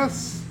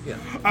 Yes. Yeah.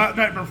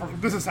 Nightmare Before.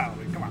 This is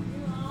Halloween. Come on.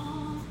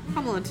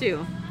 Home Alone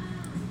 2.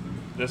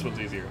 This one's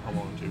easier. Home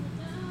Alone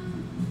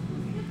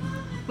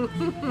 2.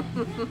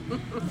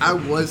 I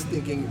was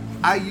thinking.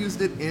 I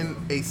used it in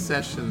a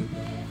session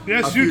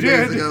Yes, a few you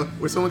days did. ago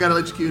where someone got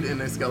electrocuted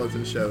and a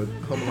skeleton showed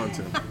Home Alone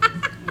 2.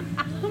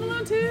 Home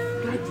Alone 2.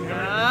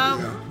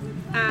 Yeah.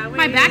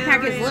 My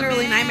backpack is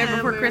literally Nightmare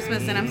Before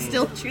Christmas, and I'm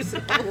still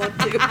choosing Home Alone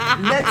 2.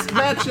 Next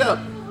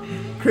matchup: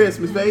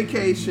 Christmas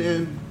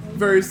Vacation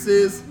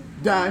versus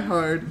Die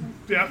Hard.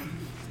 Yep.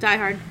 Die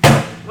Hard.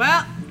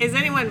 Well, is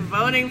anyone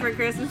voting for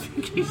Christmas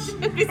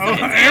Vacation? Oh,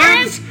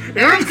 besides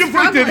Aaron's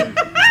conflicted.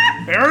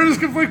 Aaron is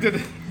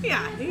conflicted.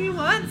 Yeah, he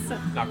wants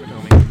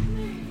Nakatomi.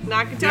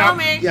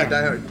 Nakatomi. Yeah,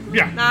 Die Hard.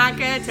 Yeah. Son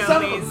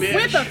of a Nakatomi's. bitch.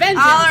 With a vengeance.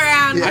 All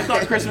around. Yeah. I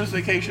thought Christmas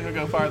Vacation would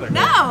go farther.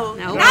 No,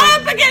 No.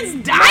 not up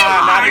against Die Nah,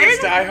 Hard. not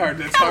against Die Hard.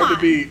 It's Come hard to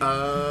on.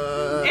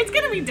 beat. It's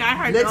gonna be Die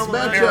Hard Next Home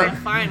Alone matchup. in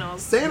the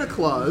finals. Santa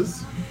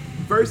Claus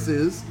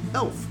versus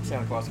Elf.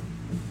 Santa Claus.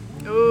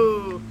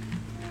 Ooh.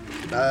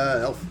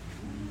 Elf.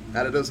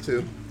 Out of those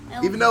two.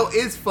 Even though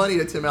it's funny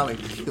that Tim Allen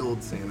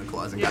killed Santa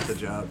Claus and got the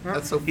job.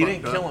 That's so He fucked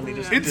didn't up. kill him. He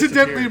just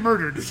Incidentally disappeared.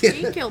 murdered.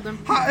 He killed him.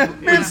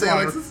 What did you say,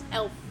 Alexis?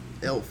 Elf.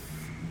 Elf.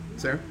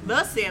 Sarah?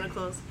 The Santa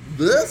Claus.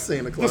 The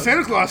Santa The Claus.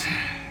 Santa Claus.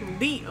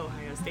 The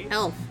Ohio State.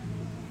 Elf.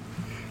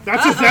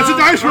 That's a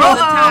dice roll. Roll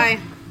the tie.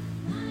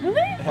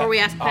 Really? Or we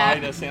ask Hi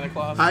Pat. to Santa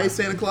Claus. High is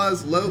Santa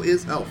Claus, low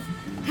is Elf.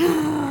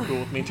 Cool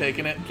with me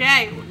taking it.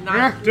 Okay.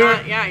 Yeah, do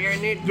it. You're a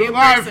new Do it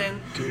live.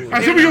 person.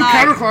 I think we go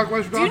Live.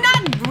 counterclockwise. Do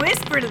not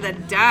whisper to the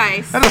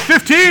dice. That's a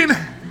 15. So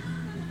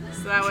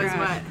that was Trash.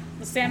 what?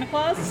 The Santa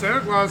Claus?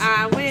 Santa Claus.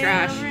 I will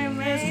Trash.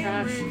 remember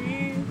Trash.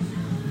 you.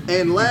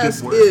 And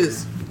last work.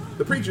 is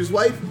The Preacher's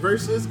Wife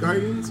versus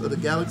Guardians of the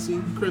Galaxy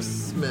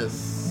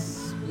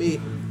Christmas. Me.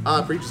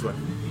 Preacher's Wife.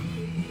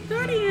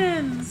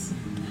 Guardians.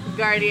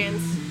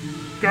 Guardians.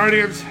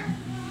 Guardians.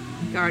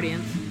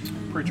 Guardians.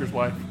 Preacher's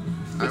wife.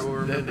 I will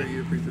remember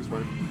you, Preacher's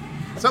Wife.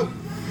 So,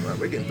 well,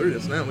 we're getting through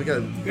this now. We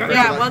got.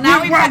 Yeah, well now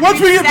Once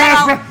we get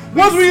past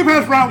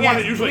round one,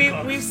 it usually we've,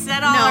 comes. we've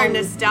said all our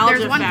nostalgia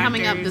there's one factors.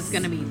 coming up that's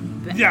gonna be.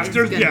 Yes, it's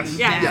there's- gonna yes. be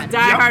Yeah, bad.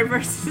 Die Yep. Hard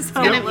versus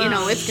Home Gonna, Alone. you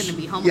know, it's gonna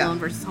be Home Yeah. Alone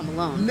versus Home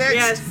Alone. Next.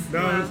 Yes.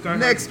 No, it's Die Hard.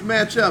 Next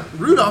matchup: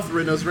 Rudolph the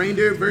Red-Nosed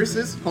Reindeer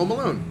versus Home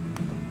Alone.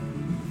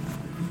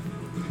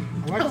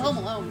 I like Oh, Home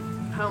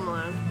Alone. Home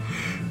Alone.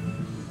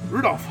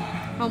 Rudolph.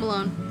 Home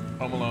Alone.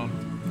 Home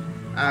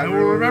Alone. I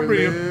will remember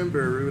you.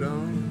 Remember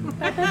Rudolph.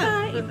 Bye,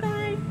 bye,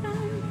 bye.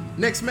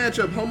 Next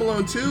matchup: Home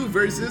Alone 2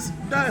 versus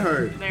Die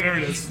Hard. There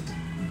it is.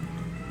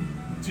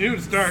 It's you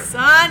to start.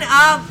 Son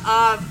of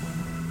a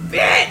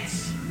bitch!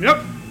 Yep.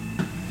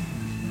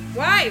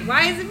 Why?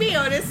 Why is it me,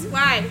 Otis?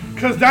 Why?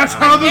 Because that's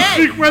how the Again.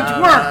 sequence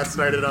I works.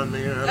 started on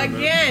me. I don't know.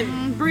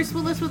 Again. Bruce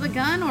Willis with a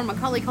gun or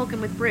Macaulay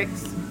Culkin with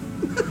bricks?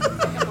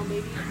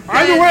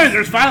 Either way,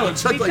 there's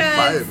violence. Took like Because-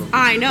 5 of them.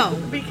 I know.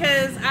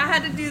 Because I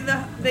had to do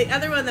the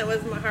other one that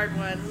was my hard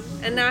one,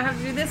 and now I have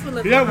to do this one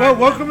that's Yeah, my well, hard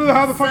welcome one. to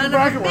how the Son fucking of a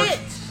bracket works.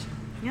 bitch.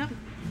 Yep.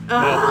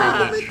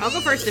 Ugh. I'll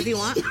go first if you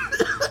want.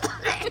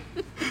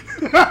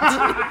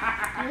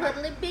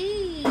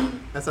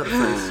 That's how the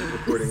first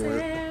recording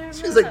went.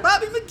 She was like,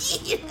 Bobby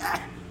McGee.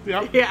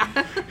 Yep. Yeah.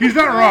 He's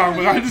not wrong,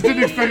 but I just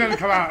didn't expect that to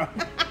come out.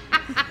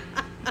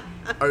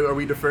 Are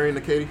we deferring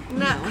to Katie?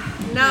 No.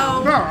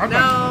 No, I'm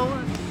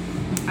No.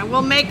 I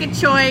will make a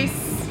choice.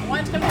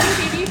 Want to come to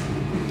TV?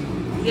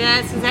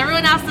 Yes, because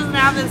everyone else doesn't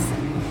have this.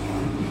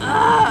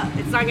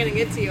 It's not gonna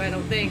get to you. I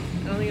don't think.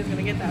 I don't think it's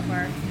gonna get that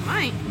far.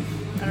 Might.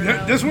 I don't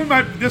know. This one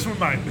might. This one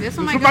might go This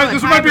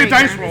a one might be a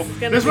dice tiebreaker. roll. This is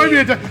gonna This might be-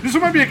 be this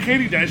one might be a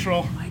Katie dice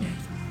roll.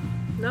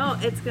 No,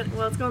 it's gonna.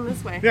 Well, it's going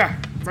this way. Yeah,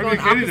 might be a going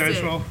Katie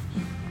dice opposite. roll.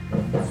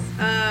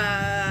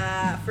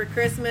 For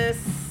Christmas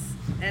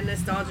and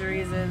nostalgia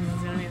reasons,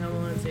 it's gonna be Home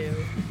Alone 2.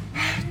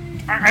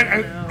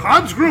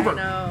 Hans Gruber.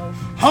 No.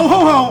 Ho ho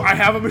ho! I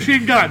have a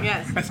machine gun.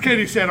 Yes. As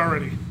Katie said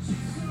already.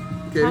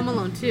 Katie? Home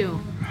Alone 2.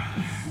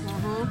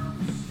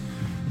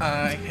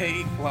 I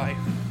hate life.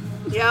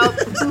 Yep.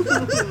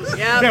 Yep.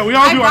 Yeah, we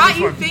all I do on thought this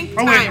you one. think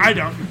Oh wait, time. I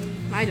don't.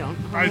 I don't.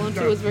 Home I Alone 2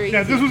 don't. was very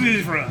Yeah, easy. this was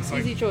easy for us.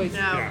 Like, Easy choice. No.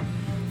 yeah.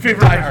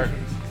 Favorite Die Hard.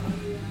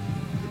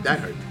 Die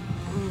Hard.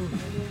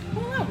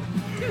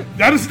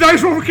 That is the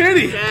dice roll for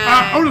Katie.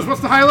 Yeah. Otis,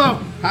 what's the high-low?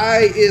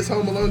 High is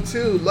Home Alone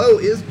 2. Low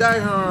is Die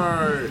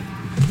Hard.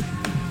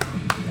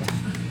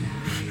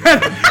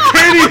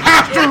 Katie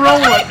has to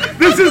roll it.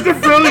 This is the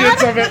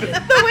brilliance of it.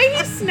 The way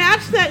he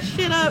snatched that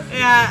shit up.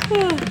 Yeah.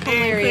 Hilarious.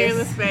 Clear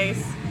the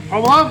space.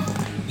 Home Alone?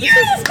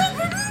 Yes!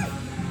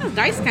 Oh,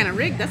 dice kind of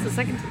rigged. That's the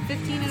second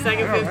 15 in a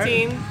Second know,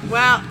 right? 15.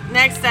 Well,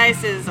 next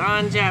dice is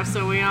on Jeff,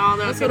 so we all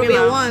know it's So gonna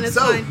it'll be a low. 1. It's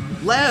So, fine.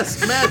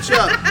 last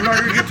matchup. We're not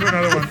going to get to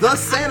another one. The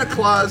Santa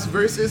Claus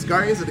versus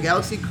Guardians of the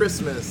Galaxy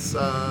Christmas. Me.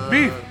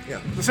 Yeah.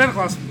 The Santa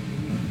Claus.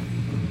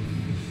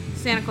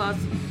 Santa Claus.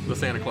 The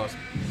Santa Claus.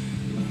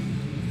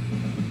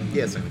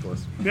 Yeah, Santa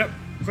Claus. Yep.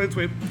 Clean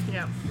sweep.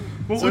 Yeah.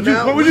 What So would you,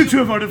 now what would we- you two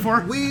have voted for?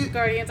 We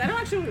Guardians. I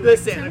don't actually The like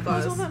Santa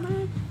Claus. all that much.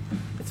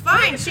 It's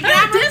fine. She I can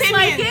have don't her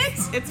dislike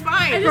opinions. It's I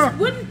fine. just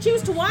wouldn't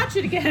choose to watch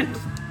it again.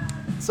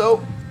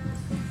 so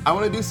I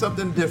want to do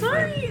something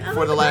different Sorry, I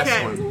for the like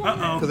last Okay. one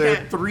Uh-oh. because there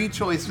Okay. are 3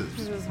 choices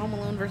This is Home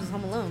Alone versus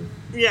Home Alone.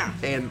 Yeah.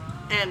 and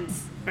And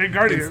Hey,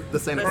 Guardian. it's the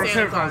Santa the Claus.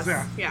 Santa Claus,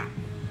 Claus. yeah.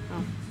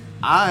 Yeah.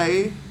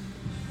 I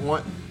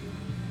want.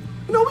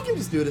 No, we can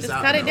just do this Just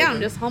out. cut in it the down.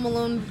 open. Just Home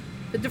Alone,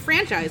 the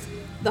franchise.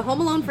 The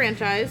Home Alone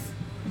franchise.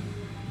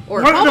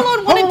 Or What- Home no,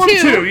 Alone 1 Home and Alone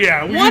 2. 2,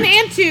 yeah, we 1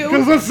 can- and 2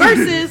 'cause let's-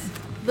 versus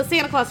the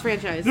Santa Claus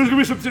franchise. There's going to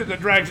be some shit that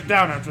drags it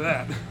down after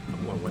that.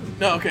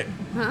 No, okay.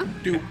 Huh?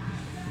 Do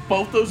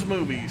both those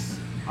movies,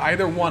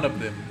 either one of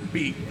them,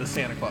 beat the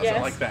Santa Claus? I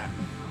Yes. like that.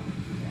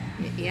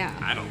 Yeah.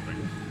 I don't think.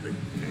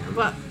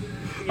 But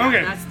yeah,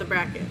 Okay. that's the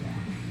bracket.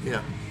 Yeah.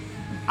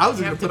 I was just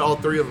You gonna have put to- all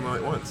 3 of them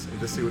at once and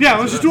just see what. Yeah,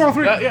 comes let's to just do us. all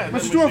 3. Yeah, Let's then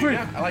just do all 3.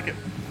 Yeah, I like it.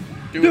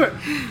 Do it.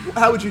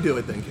 How would you do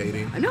it then,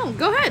 Katie? No,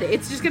 go ahead.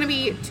 It's just going to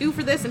be 2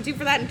 for this and 2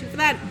 for that and 2 for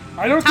that.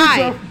 I don't Tie.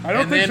 think so. I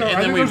don't And think then- so. and I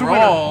then think we there's a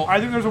roll. winner. I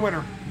think there's a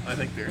winner. I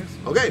think there is.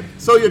 Okay,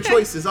 so your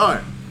choices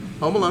are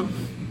Home Alone,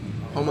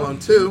 Home Alone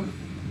 2,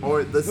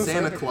 or The Santa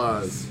Santa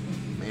Claus.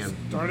 Man,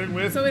 Starting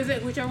with. So is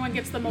it whichever one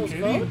gets the most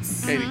Katie?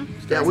 votes? Katie.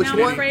 yeah, which Now I'm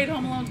one? afraid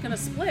Home Alone's gonna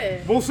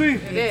split. We'll see.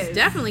 It It's is.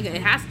 definitely going to.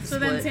 It has to So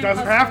then split. Santa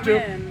Doesn't Claus have will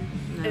to.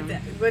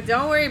 win. But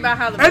don't worry about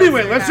how the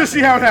Anyway, votes are let's just see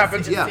how it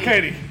happening. happens. Yeah.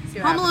 Katie. See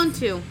what Home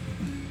happens. Alone 2.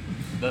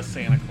 The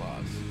Santa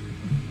Claus.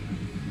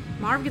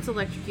 Marv gets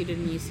electrocuted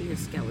and you see his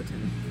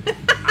skeleton.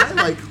 I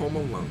like Home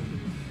Alone.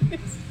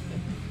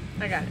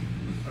 I got it.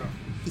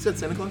 You said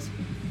Santa Claus?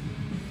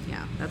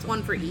 Yeah, that's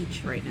 1 for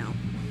each right now.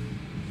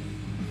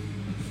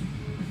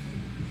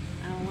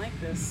 I don't like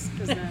this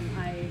because then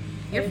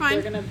You're if fine.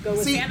 They're gonna go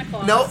with See, Santa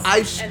Claus. no,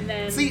 and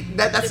then see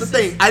that's the this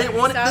thing. is I didn't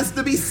want stuff- this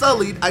to be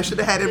sullied. I should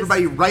have had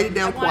everybody write it I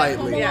down want Home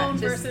quietly. Yeah, Alone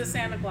just- versus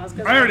Santa Claus.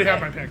 'Cause I already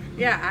have okay. my pick.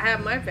 Yeah, I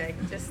have my pick.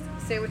 Just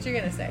say what you're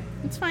gonna say.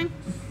 It's fine.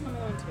 Home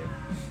Alone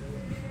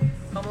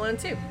 2. Home Alone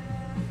 2.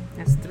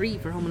 That's 3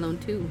 for Home Alone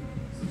 2.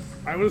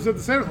 I would have said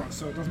the Santa Claus,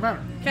 so it doesn't matter.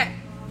 Okay.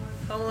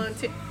 Home Alone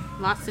 2.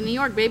 Lost in New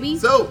York, baby.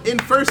 So in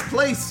first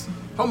place,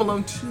 Home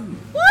Alone 2.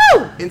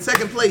 Woo! In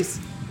second place,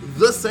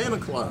 The Santa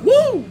Claus.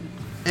 Woo!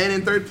 And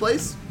in third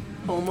place,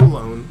 Home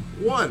Alone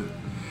 1.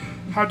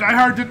 How Die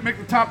Hard didn't make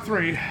the top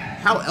 3.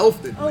 How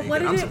Elf did Oh, make what it.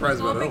 did I'm it surprised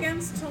go about up Elf.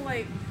 against to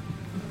like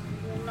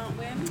not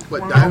win?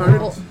 But Die Hard?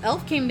 Well,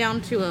 Elf came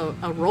down to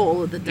a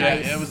roll of the Yeah,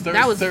 dice. it was-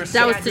 that was there's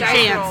that was Yeah, the dice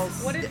chance.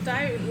 rolls. What did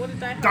Die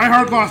Hard? Die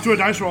Hard lost to a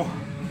dice roll.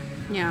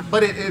 Yeah.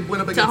 But it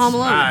went up against. Home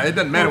Alone. It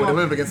doesn't matter when it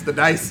went up against the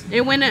dice.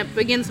 It went up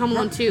against Home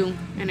Alone 2,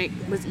 and it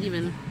was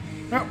even.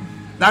 Yep.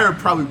 Die Hard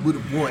probably would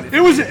have won. if It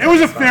was against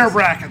a the fair dice.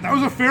 bracket. That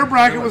was a fair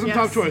bracket with some Yes.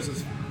 tough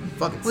choices.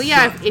 Fucking Well,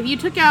 yeah. sucked.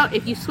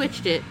 If you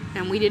switched it,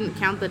 and we didn't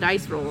count the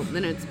dice roll,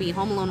 then it'd be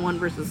Home Alone 1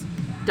 versus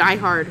Die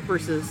Hard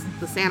versus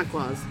the Santa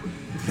Claus.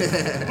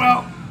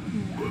 Well,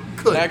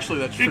 Could Actually,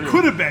 that's true. it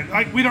could have been.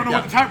 Like, we don't know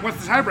Yeah.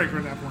 what's the tiebreaker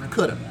at that point.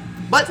 could have.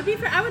 But To be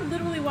fair, I would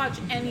literally watch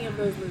any of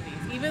those movies.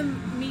 Even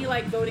me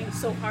like voting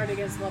so hard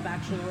against Love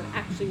Actually would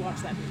actually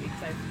watch that movie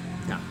because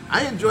yeah,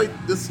 I enjoyed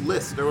this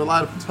list. There were a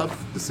lot of tough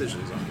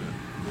decisions on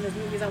it. there's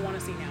movies I want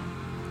to see now.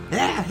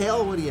 Yeah,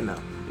 hell, what do you know?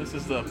 This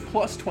is the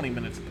plus 20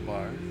 minutes at the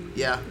bar.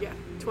 Yeah, Yeah.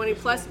 20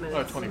 plus Oh,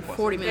 minutes. 20 plus.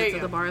 40 There minutes you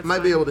at the go. bar. It's might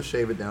fine. be able to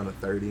shave it down to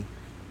 30.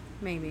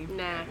 Maybe.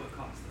 Nah.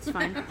 It's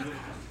fine.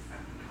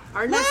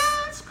 Our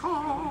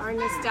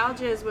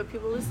nostalgia is what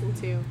people listen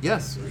to.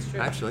 Yes,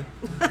 actually.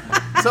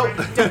 So,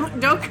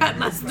 Don't cut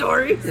my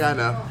stories. yeah, I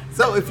know.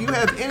 So, if you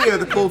have any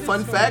other cool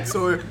fun facts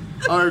or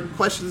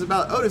questions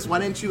about Otis, why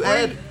didn't you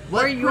add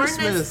what Or your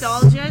Christmas?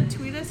 nostalgia.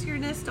 Tweet us your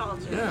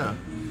nostalgia. Yeah.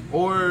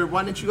 Or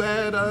why didn't you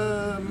add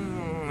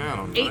I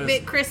don't know.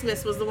 8-Bit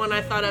Christmas was the one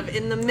I thought of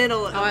in the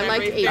middle of I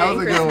liked everything. 8-Bit That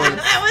was a good one.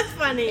 That was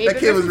funny. That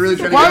kid was really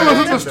trying to Why get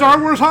wasn't that. the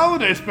Star Wars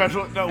Holiday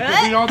Special? No,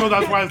 because we all know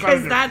that's why it's not Because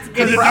there. that's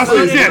Because it getting doesn't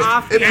voted exist.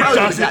 off. It probably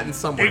would've doesn't gotten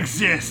somewhere.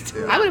 exist.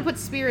 I would have put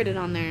Spirited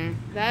on there.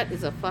 That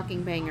is a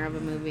fucking banger of a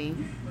movie.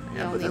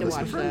 Yeah, Y'all put need that to list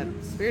in watch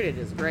front. that. Spirited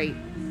is great.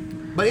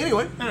 But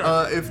anyway,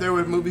 if there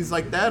were movies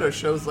like that or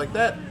shows like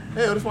that,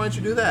 hey Otis, why don't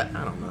you do that?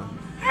 I don't know.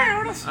 Hey,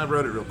 Otis. I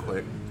wrote it real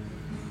quick.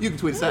 You can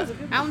tweet us at.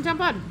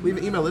 AllentownPod. Leave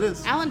an email. It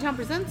is.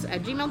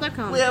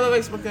 AllentownPresents@gmail.com. We have a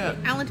Facebook ad.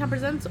 Allentown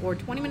Presents or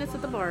 20 Minutes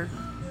at the Bar.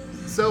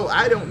 So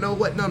I don't know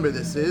what number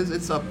this is.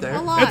 It's up there.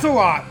 A lot. It's a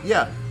lot.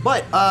 Yeah,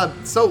 but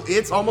so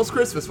it's almost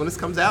Christmas. When this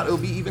comes out, it'll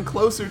be even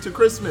closer to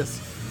Christmas.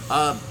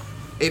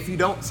 If you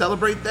don't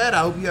celebrate that, I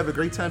hope you have a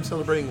great time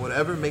celebrating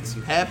whatever makes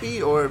you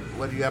happy or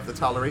what you have to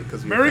tolerate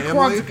because of your Merry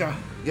family. Kwanzaa.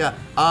 Yeah.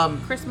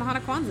 Chris Mahana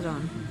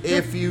Kwanzaa.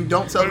 If you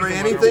don't celebrate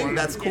There's the anything, one.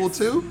 that's cool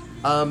too.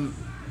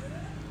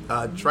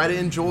 Try to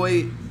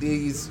enjoy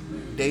these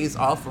days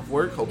off of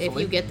work. Hopefully, If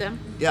you get them.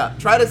 yeah.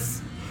 Try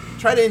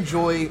to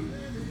enjoy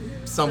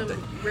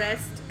something.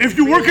 Rest. If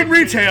you work in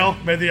retail,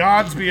 may the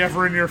odds be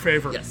ever in your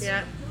favor. Yes.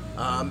 Yeah.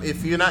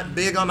 If you're not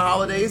big on the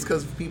holidays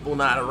because people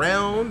not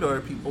around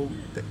or people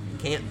that you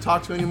can't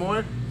talk to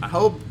anymore, I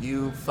hope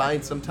you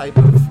find some type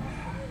of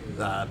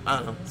I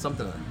don't know,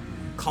 something to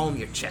calm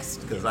your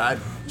chest because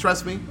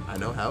trust me, I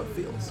know how it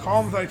feels.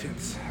 Calm thy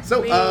tits.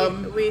 So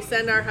We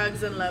send our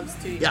hugs and loves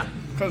to you. yeah.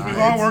 Because we've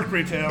all worked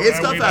retail. It's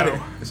and tough we out know.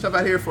 here. It's tough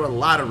out here for a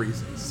lot of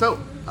reasons. So,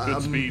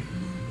 Good speed.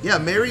 yeah,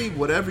 marry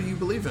whatever you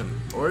believe in,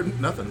 or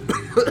nothing.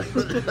 But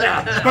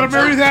I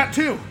marry that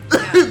too.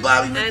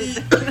 Bobby Mickey.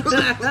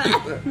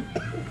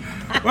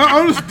 Well, I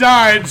almost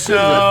died,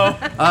 so.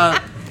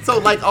 So,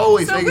 like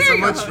always, So thank you so we're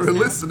your much for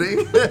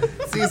listening.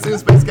 See you soon,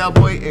 Space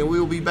Cowboy, and we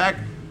will be back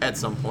at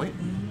some point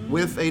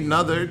with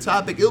another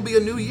topic. It'll be a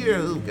new year.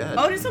 Oh God.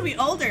 Otis will be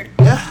older.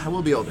 Yeah, I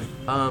will be older.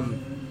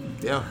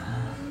 Yeah.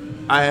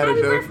 I had Happy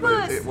a joke,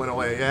 but birthmas. it went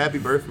away. Yeah, happy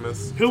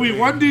birthmas. He'll be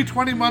 1D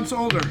 20 months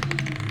older.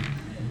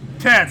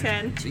 10.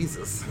 10.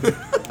 Jesus.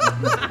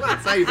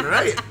 That's not even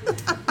right.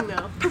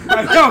 No.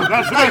 I know,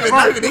 that's Not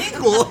what even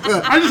equal.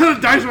 I just had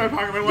a dice in my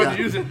pocket, but I wanted Yeah.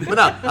 to use it. But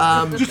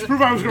no, Just to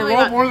prove I was going to No, roll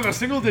we got more than a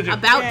single digit.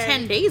 About Yay.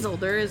 10 days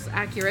older is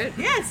accurate.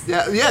 Yes.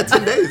 yeah,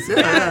 10 days.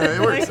 Yeah,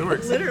 it works. It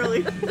works.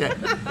 Literally. Okay.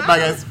 Bye,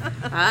 guys.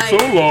 Bye.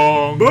 So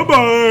long.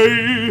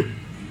 Bye-bye.